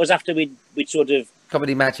normal act. That was after we'd sort of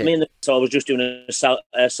Comedy Magic. So I was just doing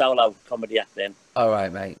a solo comedy act then. All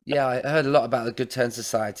right, mate. Yeah, I heard a lot about the Good Turn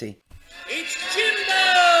Society. It's Jimbo!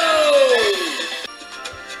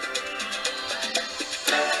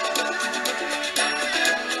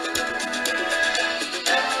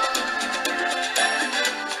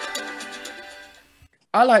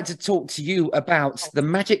 I like to talk to you about the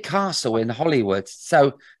Magic Castle in Hollywood.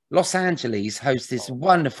 So Los Angeles hosts this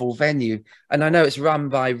wonderful venue, and I know it's run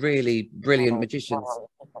by really brilliant magicians.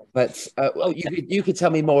 But you could tell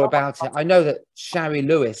me more about it. I know that Shari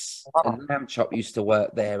Lewis and Lamb Chop used to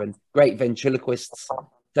work there, and great ventriloquists.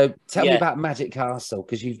 So tell me about Magic Castle,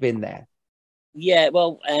 because you've been there. Yeah,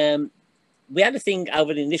 well, we had a thing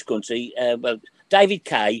over in this country. David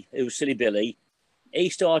Kay, who was Silly Billy, he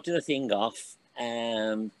started the thing off.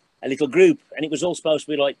 A little group, and it was all supposed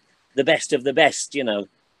to be like the best of the best, and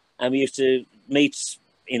we used to meet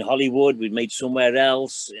in Hollywood, we'd meet somewhere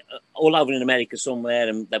else, all over in America somewhere,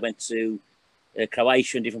 and they went to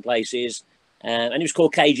Croatia and different places, and it was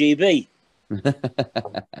called KGB.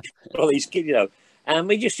 All these kids, and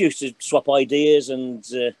we just used to swap ideas and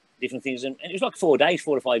different things, and it was like 4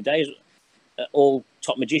 or 5 days, all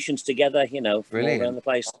top magicians together, from all around the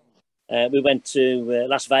place. We went to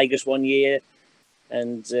Las Vegas one year,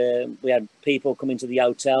 and we had people come into the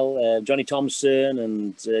hotel. Johnny Thompson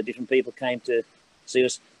and different people came to see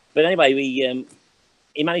us. But anyway,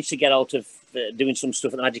 he managed to get out of doing some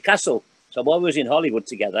stuff at the Magic Castle. So while we was in Hollywood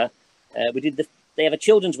together, they have a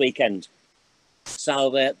children's weekend.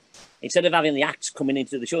 So instead of having the acts coming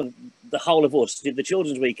into the show, the whole of us did the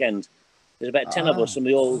children's weekend. There's about 10 of us, and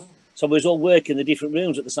we was all working the different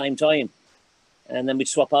rooms at the same time. And then we'd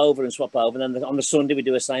swap over, and then on the Sunday we'd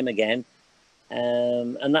do the same again.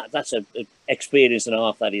 And that's an experience and a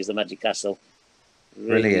half, that is, the Magic Castle.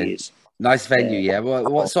 Really brilliant. Is. Nice venue, yeah.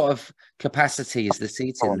 What sort of capacity is the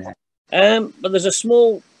seating there? But there's a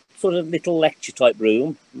small sort of little lecture type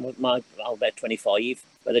room, about 25,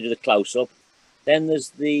 where they do the close-up. Then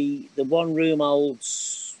there's the one room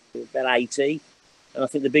holds about 80, and I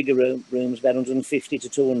think the bigger room's about 150 to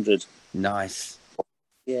 200. Nice.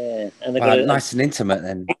 Yeah, and they've got nice and intimate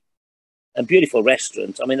then. A beautiful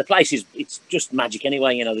restaurant. I mean, the place it's just magic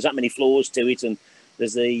anyway. There's that many floors to it, and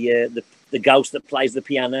there's the ghost that plays the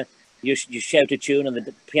piano. You shout a tune, and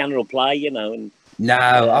the piano will play. And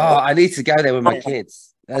I need to go there with my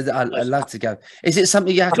kids. I'd love to go. Is it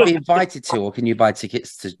something you have to be invited to, or can you buy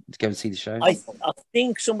tickets to go and see the show? I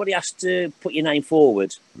think somebody has to put your name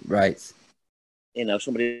forward. Right.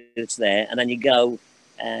 Somebody that's there, and then you go.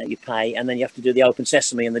 You pay, and then you have to do the open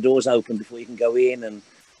sesame, and the doors open before you can go in. And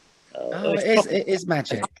it is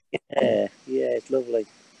magic. Yeah, it's lovely.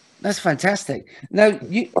 That's fantastic. Now,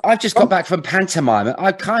 I've just got back from pantomime.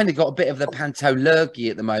 I've kind of got a bit of the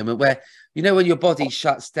pantolurgy at the moment, where when your body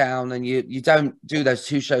shuts down and you don't do those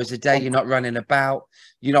 2 shows a day, you're not running about,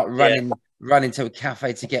 you're not running to a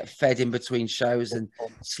cafe to get fed in between shows and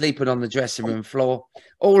sleeping on the dressing room floor.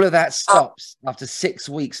 All of that stops after 6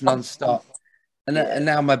 weeks non-stop. And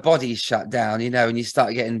now my body's shut down, and you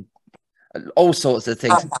start getting all sorts of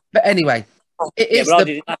things. But anyway, It's but I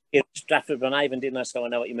did it last year at Stratford-upon-Avon, didn't I? So I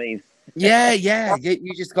know what you mean. Yeah.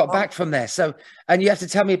 You just got back from there. So, and you have to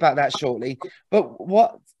tell me about that shortly. But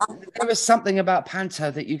there is something about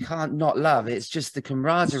Panto that you can't not love. It's just the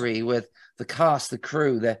camaraderie with the cast, the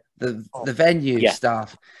crew, the venue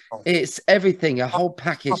staff. It's everything, a whole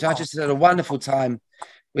package. I just had a wonderful time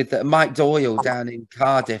with Mike Doyle down in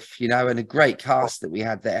Cardiff, and a great cast that we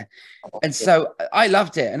had there. And so I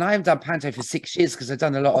loved it. And I haven't done Panto for 6 years because I've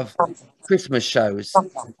done a lot of Christmas shows.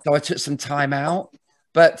 So I took some time out.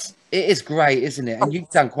 But it is great, isn't it? And you've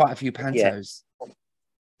done quite a few Pantos.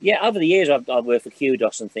 Yeah, over the years I've worked for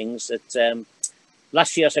Kudos and things.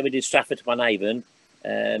 Last year I said we did Stratford-upon-Avon.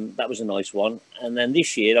 That was a nice one. And then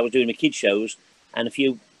this year I was doing my kids shows and a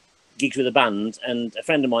few gigs with a band. And a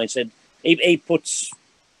friend of mine said he puts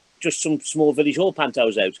just some small village hall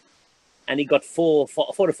Pantos out. And he got four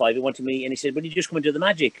or five. He wanted me, and he said, "Will you just come and do the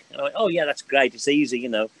magic?" And I went, "Oh yeah, that's great. It's easy,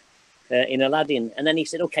 in Aladdin." And then he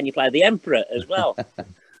said, "Oh, can you play the Emperor as well?"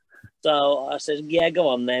 So I said, "Yeah, go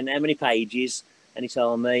on then. How many pages?" And he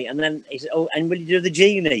told me. And then he said, "Oh, and will you do the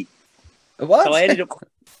genie?" What? So I ended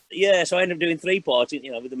up doing 3 parts,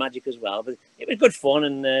 with the magic as well. But it was good fun.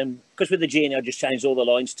 And because with the genie, I just changed all the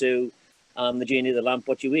lines to the genie of the lamp,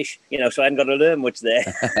 what you wish. So I hadn't got to learn much there.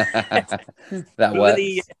 That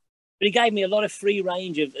works. But he gave me a lot of free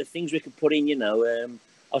range of things we could put in. I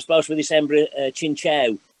was supposed to be this Emperor Chin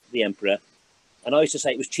Chow, the Emperor, and I used to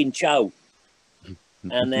say it was Chin Chow.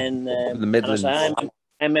 And then the Midlands. And I say,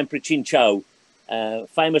 I'm Emperor Chin Chow,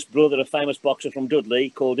 famous brother of famous boxer from Dudley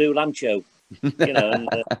called U Lam Cho. And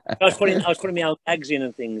I was putting my own tags in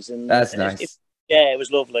and things. And that's nice. It was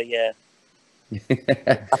lovely. Yeah.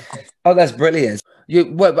 Oh, that's brilliant.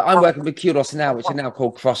 I'm working with Kudos now, which are now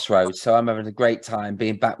called Crossroads. So I'm having a great time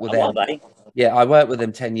being back with them. Yeah, I worked with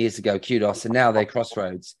them 10 years ago, Kudos, and now they're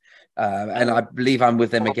Crossroads. And I believe I'm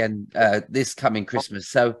with them again this coming Christmas.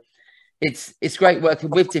 So it's great working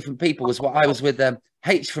with different people. As well, I was with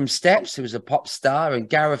H from Steps, who's a pop star, and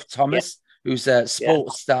Gareth Thomas, who's a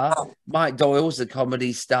sports star. Mike Doyle's a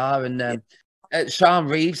comedy star, and Sian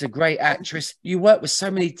Reeves, a great actress. You work with so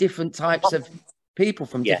many different types of people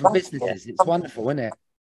from different businesses. It's wonderful, isn't it?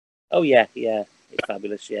 Oh yeah, it's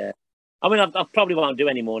fabulous. Yeah, I mean, I probably won't do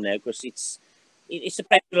any more now because it's a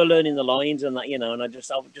pressure of learning the lines and that, and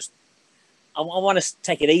I want to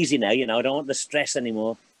take it easy now. I don't want the stress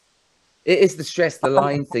anymore. It is the stress, the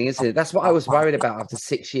line thing, isn't it? That's what I was worried about after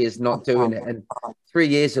 6 years not doing it, and 3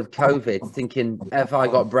 years of COVID, thinking, have I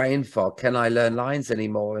got brain fog? Can I learn lines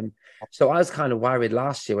anymore? And so I was kind of worried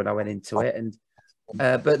last year when I went into it, and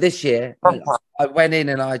but this year I went in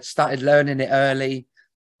and I started learning it early,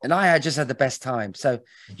 and I just had the best time. So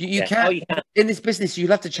you can in this business, you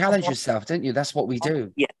love to challenge yourself, don't you? That's what we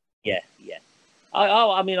do. Yeah.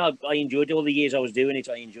 I mean, I enjoyed it all the years I was doing it.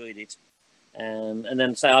 I enjoyed it. And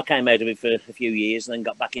then I came out of it for a few years and then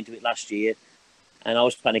got back into it last year. And I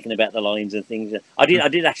was panicking about the lines and things. I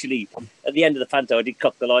did actually, at the end of the Panto, I did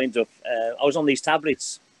cock the lines up. I was on these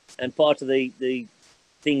tablets, and part of the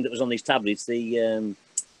thing that was on these tablets,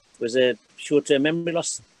 was a short-term memory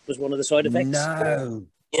loss was one of the side effects. No.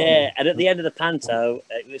 Yeah, and at the end of the Panto,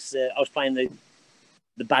 it was I was playing the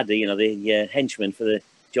baddie, the henchman for the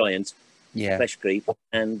giant, Flesh Creep,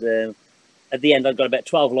 and at the end, I'd got about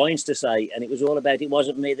 12 lines to say, and it was all about, it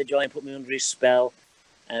wasn't me, the giant put me under his spell.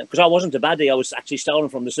 Because I wasn't a baddie, I was actually stolen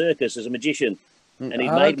from the circus as a magician. And he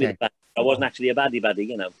made me the baddie. I wasn't actually a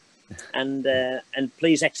baddie. And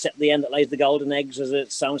please accept the end that lays the golden eggs as a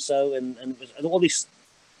so-and-so, and all this.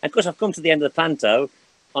 And of course, I've come to the end of the Panto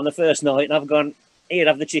on the first night, and I've gone, here,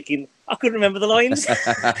 have the chicken. I couldn't remember the lines.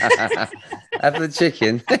 Have the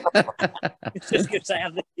chicken. Just going to say,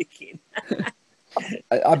 have the chicken.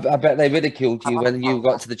 I bet they ridiculed you when you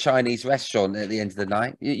got to the Chinese restaurant at the end of the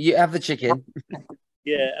night. You have the chicken.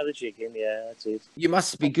 Yeah, have the chicken. Yeah, that's it. You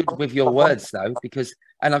must be good with your words, though,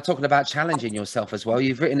 and I'm talking about challenging yourself as well.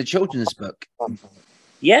 You've written a children's book.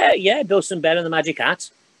 Yeah, Bilston Bear and the Magic Hat,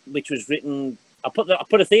 which was written. I put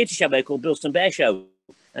a theatre show there called Bilston Bear Show,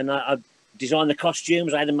 and I designed the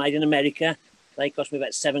costumes. I had them made in America. They cost me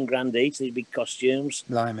about $7,000 each, these big costumes.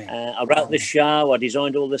 Blimey. I wrote the show, I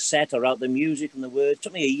designed all the set, I wrote the music and the words. It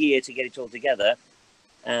took me a year to get it all together.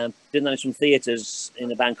 Did that in some theatres in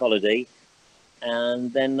the bank holiday.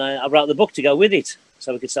 And then I wrote the book to go with it,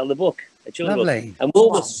 so we could sell the book. Lovely. And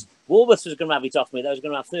Woolworths was going to have it off me. They was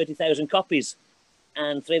going to have 30,000 copies.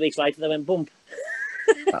 And 3 weeks later, they went bump.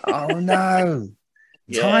 Oh, no.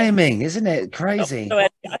 Yeah. Timing, isn't it? Crazy. So I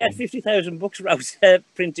had 50,000 books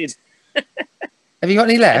printed. Have you got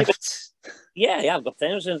any left? Yeah, I've got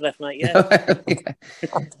thousands left, mate. Yeah,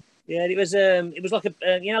 yeah. It was like a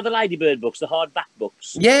the Ladybird books, the hardback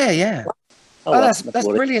books. Yeah. Oh, well, that's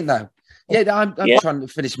brilliant, though. Yeah, I'm Yeah. trying to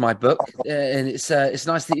finish my book, and it's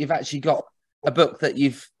nice that you've actually got a book that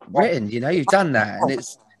you've written. You know, you've done that, and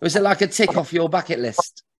was it like a tick off your bucket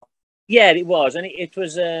list? Yeah, it was, and it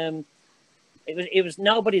was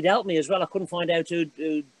nobody helped me as well. I couldn't find out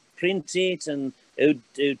who'd print it and who'd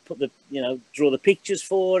put draw the pictures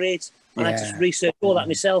for it. I had to research all that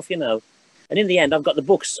myself, And in the end, I've got the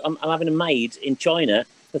books. I'm having them made in China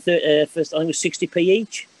for I think it was 60p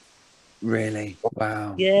each. Really?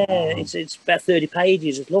 Wow. Yeah, it's about 30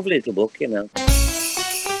 pages. It's a lovely little book,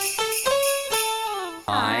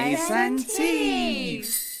 Eyes and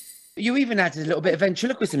teeth. You even added a little bit of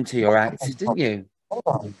ventriloquism to your act, didn't you?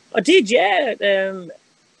 I did, yeah.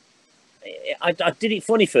 I did it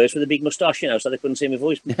funny first with a big moustache, so they couldn't see my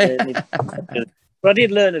voice. But I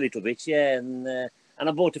did learn a little bit, yeah. And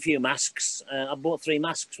I bought a few masks. I bought 3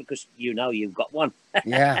 masks because you've got one.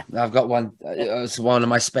 Yeah, I've got one. It's one of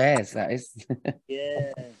my spares, that is.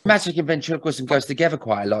 Yeah. Magic and ventriloquism goes together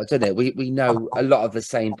quite a lot, doesn't it? We know a lot of the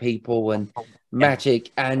same people, and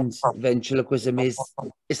magic and ventriloquism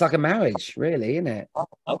it's like a marriage, really, isn't it?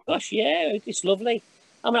 Oh gosh, yeah, it's lovely.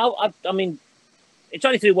 I mean, it's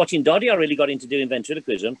only through watching Doddy I really got into doing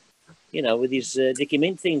ventriloquism. With his Dickie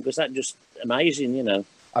Mint thing, because that's just amazing.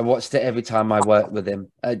 I watched it every time I worked with him.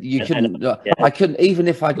 I couldn't, even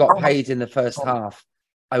if I got paid in the first half,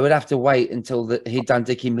 I would have to wait until he'd done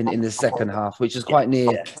Dickie Mint in the second half, which is quite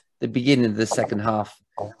near the beginning of the second half.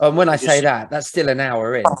 And when I say that, that's still an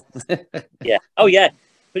hour in. Yeah. Oh, yeah.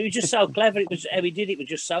 But it was just so clever. It was how he did it was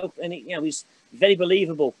just so, and it was very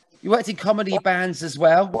believable. You worked in comedy bands as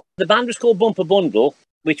well? The band was called Bumper Bundle,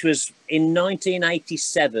 which was in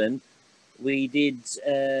 1987. We did,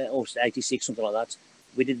 or 86, something like that.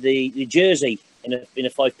 We did the Jersey in a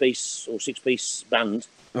 5-piece or 6-piece band.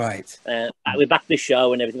 Right. We backed the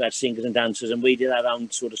show and everything. We had singers and dancers, and we did our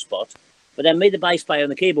own sort of spot. But then me, the bass player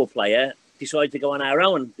and the keyboard player, decided to go on our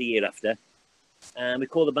own the year after. And we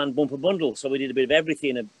called the band Bumper Bundle. So we did a bit of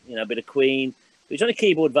everything, a bit of Queen. It was on a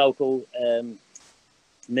keyboard vocal,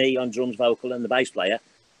 me on drums vocal, and the bass player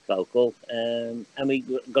vocal. And we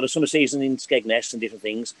got a summer season in Skegness and different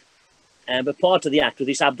things. But part of the act was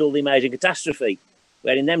this Abdul the Amazing Catastrophe,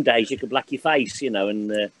 where in them days you could black your face,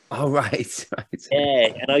 and... oh, right.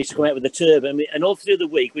 Yeah, and I used to come out with a turban. And all through the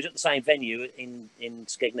week, we was at the same venue in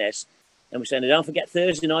Skegness. And we said, don't forget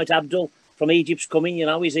Thursday night, Abdul from Egypt's coming,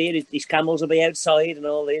 he's here, his camels will be outside and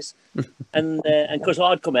all this. And because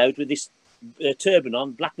I'd come out with this turban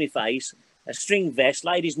on, black my face, a string vest,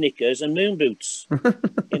 ladies' knickers and moon boots.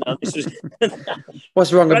 This was...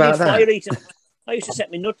 What's wrong about that? I used to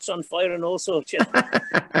set my nuts on fire and all sorts.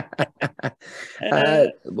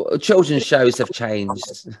 Children's shows have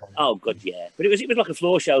changed. Oh God, yeah. But it was like a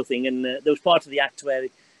floor show thing, and there was part of the act where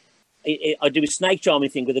I do a snake charming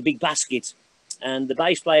thing with a big basket, and the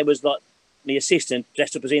bass player was like my assistant,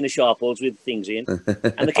 dressed up as Ina Sharples with things in,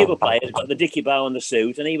 and the keyboard player got the dicky bow on the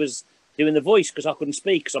suit, and he was doing the voice because I couldn't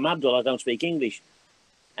speak because I'm Abdul, I don't speak English,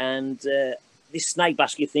 and this snake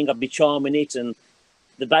basket thing, I'd be charming it, and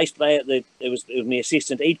the bass player, it was my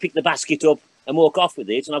assistant, he'd pick the basket up and walk off with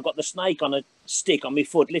it, and I've got the snake on a stick on my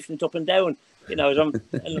foot, lifting it up and down, and I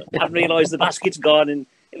haven't realised the basket's gone, and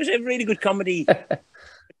it was a really good comedy.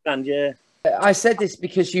 And yeah, I said this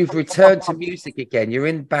because you've returned to music again. You're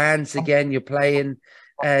in bands again. You're playing.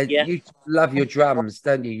 You love your drums,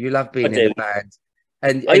 don't you? You love being in a band.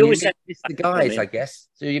 And I always said this the guys, I guess.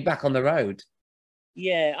 So you're back on the road.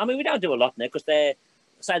 Yeah, I mean, we don't do a lot now because there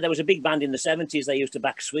was a big band in the 70s. They used to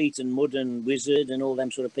back Sweet and Mud and Wizard and all them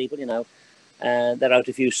sort of people. They wrote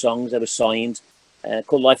a few songs. They were signed.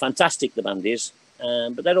 Called Life Fantastic. The band is,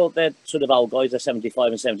 but they're sort of old guys. They're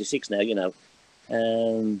 75 and 76 now.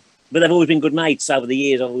 But they've always been good mates over the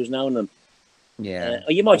years. I've always known them. Yeah.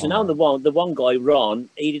 You might have known the one guy, Ron.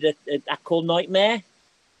 He did a act called Nightmare.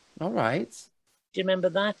 All right. Do you remember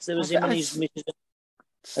that? There was him and his missus,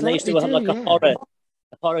 and they used to have like a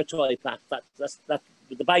horror type act. That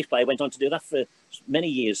the bass player went on to do that for many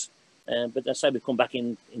years. But that's how we've come back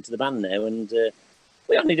into the band now, and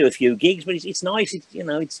we only do a few gigs, but it's nice.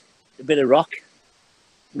 It's a bit of rocking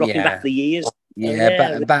back the years.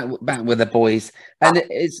 Yeah, back with the boys. And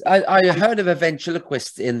I heard of a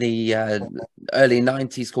ventriloquist in the early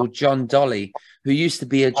 90s called John Dolly, who used to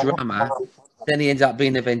be a drummer. Then he ended up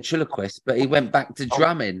being a ventriloquist, but he went back to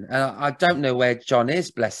drumming. And I don't know where John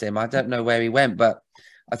is, bless him. I don't know where he went, but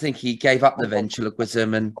I think he gave up the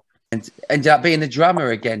ventriloquism and ended up being a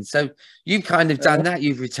drummer again. So you've kind of done that.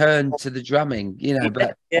 You've returned to the drumming,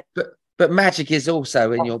 but magic is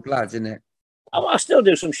also in your blood, isn't it? I still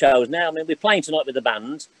do some shows now. I mean, we're playing tonight with the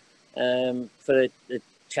band for a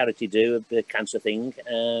charity do, a cancer thing.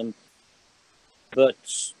 But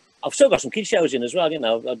I've still got some kids shows in as well. You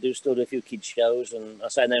know, I do still do a few kids shows, and I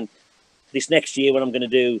say then this next year when I'm going to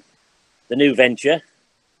do the new venture.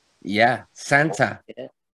 Yeah, Santa. Yeah,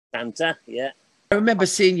 Santa. Yeah. I remember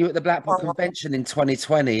seeing you at the Blackpool Convention in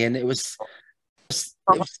 2020, and it was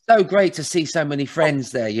so great to see so many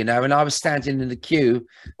friends there, you know. And I was standing in the queue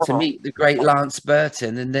to meet the great Lance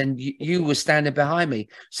Burton, and then you were standing behind me.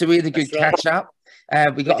 So we had a good catch up.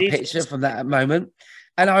 We got a picture from that moment.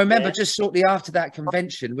 And I remember just shortly after that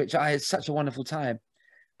convention, which I had such a wonderful time,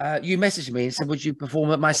 you messaged me and said, would you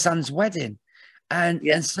perform at my son's wedding? And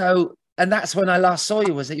that's when I last saw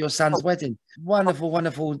you, was at your son's wedding. Wonderful,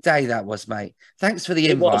 wonderful day that was, mate. Thanks for the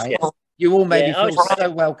invite. You all made me feel so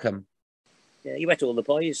welcome. Yeah, you ate all the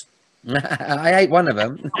pies. I ate one of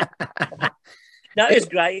them. No, it was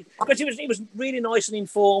great because it was really nice and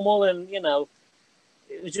informal, and you know,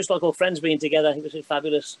 it was just like all friends being together. It was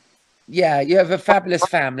fabulous. Yeah, you have a fabulous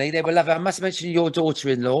family. They were lovely. I must mention your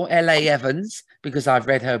daughter-in-law, L.A. Evans, because I've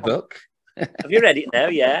read her book. Have you read it now?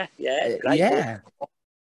 Yeah, yeah, great book.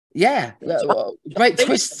 Yeah, great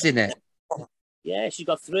twists in it. Yeah, she's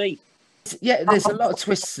got 3. Yeah, there's a lot of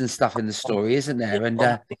twists and stuff in the story, isn't there? And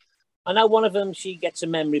I know one of them, she gets a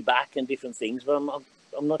memory back and different things, but I'm not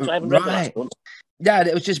sure. I haven't read the last one. Yeah,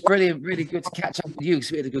 it was just brilliant, really good to catch up with you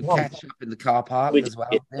because we had a good catch up in the car park as well.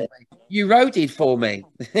 You roadied for me.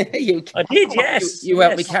 I did, yes. You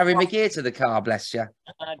helped me carry my gear to the car, bless you.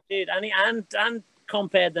 I did, and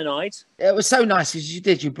compared the night. It was so nice as you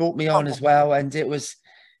did. You brought me on as well, and it was,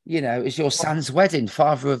 you know, it's your son's wedding,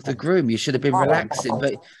 father of the groom. You should have been relaxing,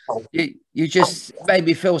 but you just made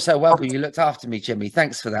me feel so welcome. You looked after me, Jimmy.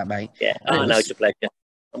 Thanks for that, mate. Yeah, no, it's a pleasure.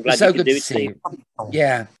 I'm glad so you could good do to it, see you.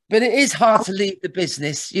 Yeah, but it is hard to leave the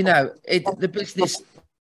business. You know, the business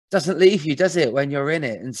doesn't leave you, does it, when you're in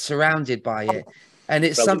it and surrounded by it? And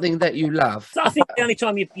it's something that you love. I think the only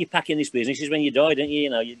time you pack in this business is when you die, don't you? You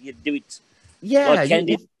know, you do it. Yeah, like Ken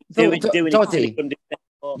did, doing Doddy.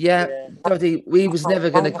 Doddy, we was never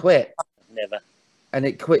going to quit. Never. And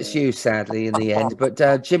it quits you, sadly, in the end.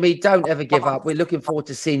 But Jimmy, don't ever give up. We're looking forward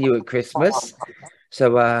to seeing you at Christmas.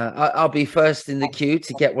 So I'll be first in the queue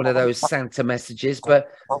to get one of those Santa messages. But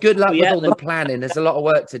good luck with all the planning. There's a lot of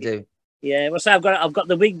work to do. Yeah, well, so I've got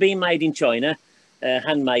the wig being made in China,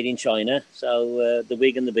 handmade in China. So the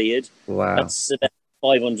wig and the beard. Wow, that's about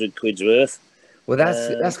 500 quid's worth. Well,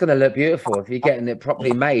 that's going to look beautiful if you're getting it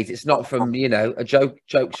properly made. It's not from a joke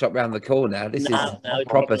shop round the corner. This is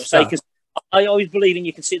proper stuff. I always believe in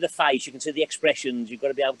you can see the face, you can see the expressions. You've got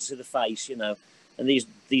to be able to see the face, you know. And these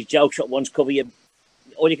joke shop ones cover you.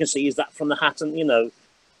 All you can see is that from the hat, and you know.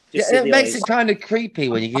 It makes it kind of creepy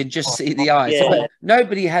when you can just see the eyes. Yeah.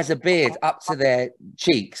 Nobody has a beard up to their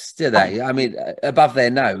cheeks, do they? I mean, above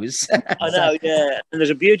their nose. I know, yeah. And there's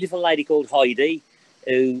a beautiful lady called Heidi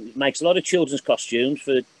who makes a lot of children's costumes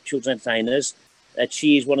for children's entertainers.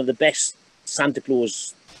 She is one of the best Santa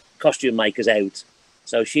Claus costume makers out.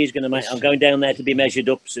 So she's going to make. I'm going down there to be measured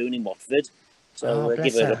up soon in Watford. So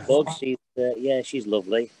give her a plug. She's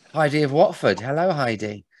lovely. Heidi of Watford. Hello,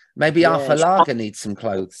 Heidi. Maybe Arthur Lager needs some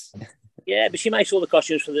clothes. Yeah, but she makes all the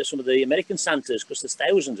costumes for some of the American Santas because there's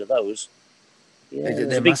thousands of those. Yeah,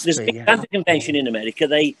 there's a big Santa convention in America.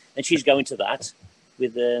 And she's going to that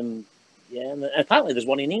with and apparently there's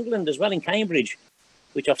one in England as well, in Cambridge,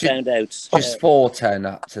 which I found out. Just 4 turn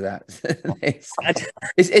up to that.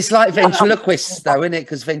 it's like ventriloquists, though, isn't it?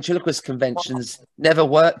 Because ventriloquist conventions never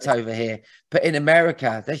worked over here, but in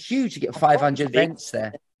America they're huge. You get 500 events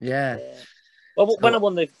there. Yeah. Well, when I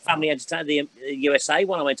won the family entertainment, the USA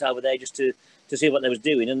one, I went over there just to see what they was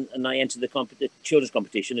doing, and I entered the children's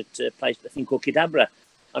competition at a place, I think, called Kidabra,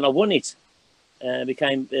 and I won it.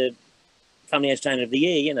 Became family entertainer of the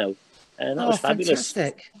year, you know, and that was fabulous.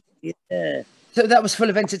 Fantastic. Yeah. So that was full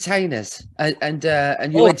of entertainers, and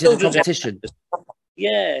you entered the competition.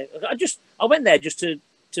 Yeah, I went there just to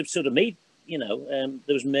sort of meet, you know.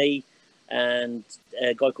 There was me and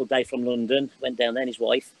a guy called Dave from London went down there, and his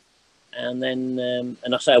wife. And then,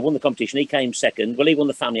 and I won the competition. He came second. Well, he won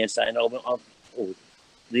the family entertainer.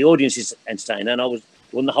 The audience's entertainer, and I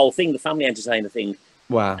won the whole thing, the family entertainer thing.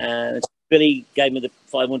 Wow! And Billy gave me the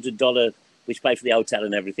 $500, which paid for the hotel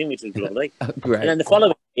and everything, which was lovely. Great. And then the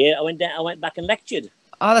following year, I went back and lectured.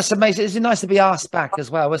 Oh, that's amazing! It's nice to be asked back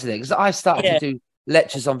as well, wasn't it? Because I started to do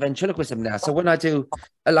lectures on ventriloquism now. So when I do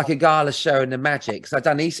like a gala show in the Magic, because I've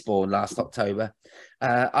done Eastbourne last October.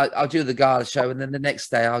 I'll do the gala show, and then the next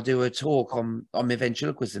day I'll do a talk on my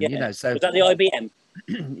ventriloquism. You know, so was that the IBM?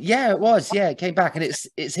 Yeah, it was. Yeah, it came back, and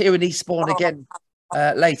it's here in Eastbourne again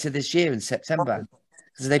later this year in September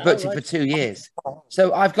because they booked it for 2 years.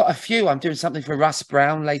 So I've got a few. I'm doing something for Russ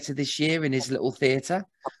Brown later this year in his little theatre.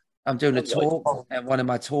 I'm doing a tour at one of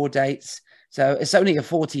my tour dates. So it's only a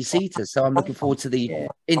 40-seater. So I'm looking forward to the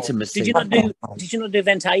intimacy. Did you not do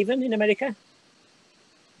Vent Haven in America?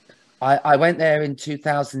 I went there in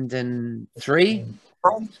 2003.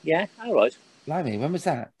 Yeah, all right. Blimey, when was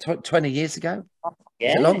that? 20 years ago?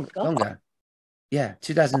 Yeah, longer. Yeah,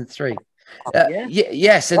 2003. Yeah.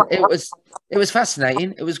 Yes, and it was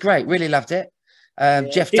fascinating. It was great. Really loved it.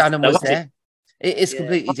 Jeff Dunham was there. It's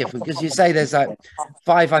completely different because you say there's like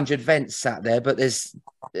 500 vents sat there, but there's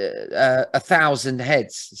 1,000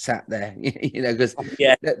 heads sat there. You know, because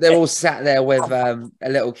they're all sat there with a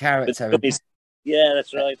little character. Yeah,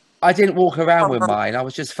 that's right. I didn't walk around with mine. I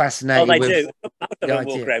was just fascinated. Oh, they with do. Most of them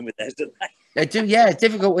walk around with theirs, don't they? They do. Yeah, it's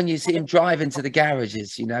difficult when you see them drive into the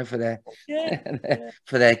garages, you know, for their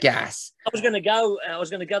for their gas. I was going to go.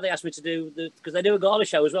 They asked me to do because they do a gala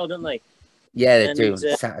show as well, don't they? Yeah, they do on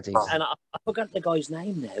Saturdays. And I forgot the guy's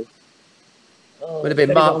name now. Would have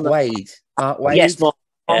been Mark Wade. Mark Wade. Yes, Mark.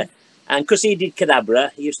 Yeah. And because he did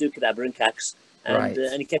Cadabra, he used to do Cadabra and Cax, and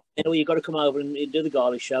he kept saying, "Oh, you got to come over and do the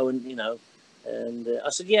gala show," and you know. And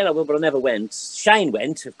I said, "Yeah, I will," but I never went. Shane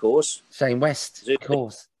went, of course. Shane West, of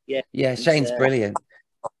course. Yeah, Shane's brilliant.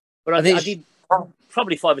 But I did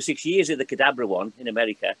probably 5 or 6 years at the Cadabra one in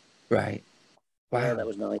America. Right. Wow, yeah, that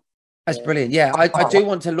was nice. That's brilliant. Yeah, I do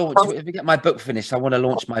want to launch. If we get my book finished, I want to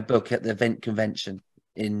launch my book at the Vent Convention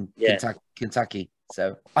in Kentucky.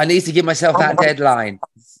 So I need to give myself that deadline.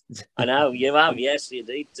 I know you have. Yes, you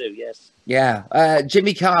need to. Yes. Yeah,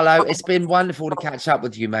 Jimmy Carlo, it's been wonderful to catch up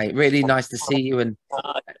with you, mate. Really nice to see you and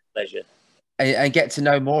pleasure. And get to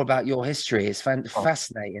know more about your history. It's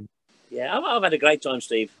fascinating. Yeah, I've had a great time,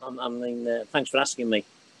 Steve. I mean, thanks for asking me.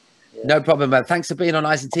 Yeah. No problem, man. Thanks for being on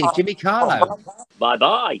Eyes and Teeth. Jimmy Carlo.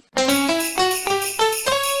 Bye-bye.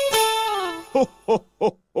 Ho, ho,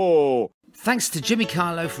 ho, ho. Thanks to Jimmy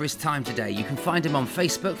Carlo for his time today. You can find him on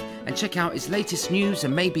Facebook and check out his latest news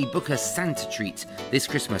and maybe book a Santa treat this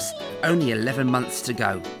Christmas. Only 11 months to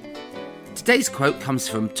go. Today's quote comes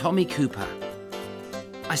from Tommy Cooper.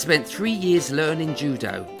 I spent 3 years learning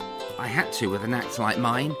judo. I had to with an act like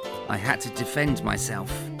mine. I had to defend myself.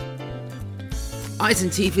 Eyes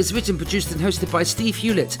and Teeth is written, produced and hosted by Steve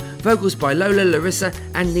Hewlett. Vocals by Lola, Larissa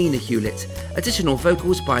and Nina Hewlett. Additional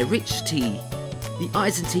vocals by Rich T. The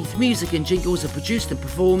Eyes and Teeth music and jingles are produced and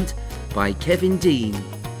performed by Kevin Dean.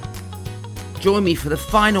 Join me for the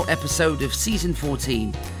final episode of Season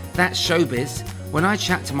 14, That's Showbiz, when I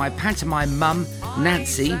chat to my pantomime mum,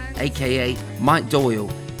 Nancy, aka Mike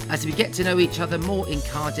Doyle, as we get to know each other more in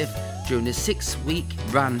Cardiff during a 6-week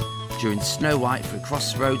run during Snow White for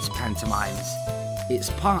Crossroads Pantomimes.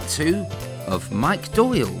 It's part 2 of Mike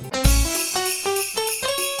Doyle.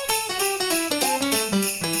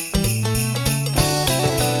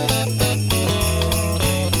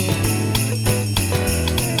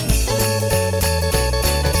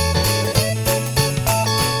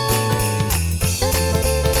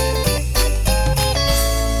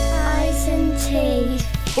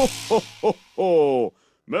 Ho, ho, ho, ho.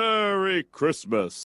 Merry Christmas.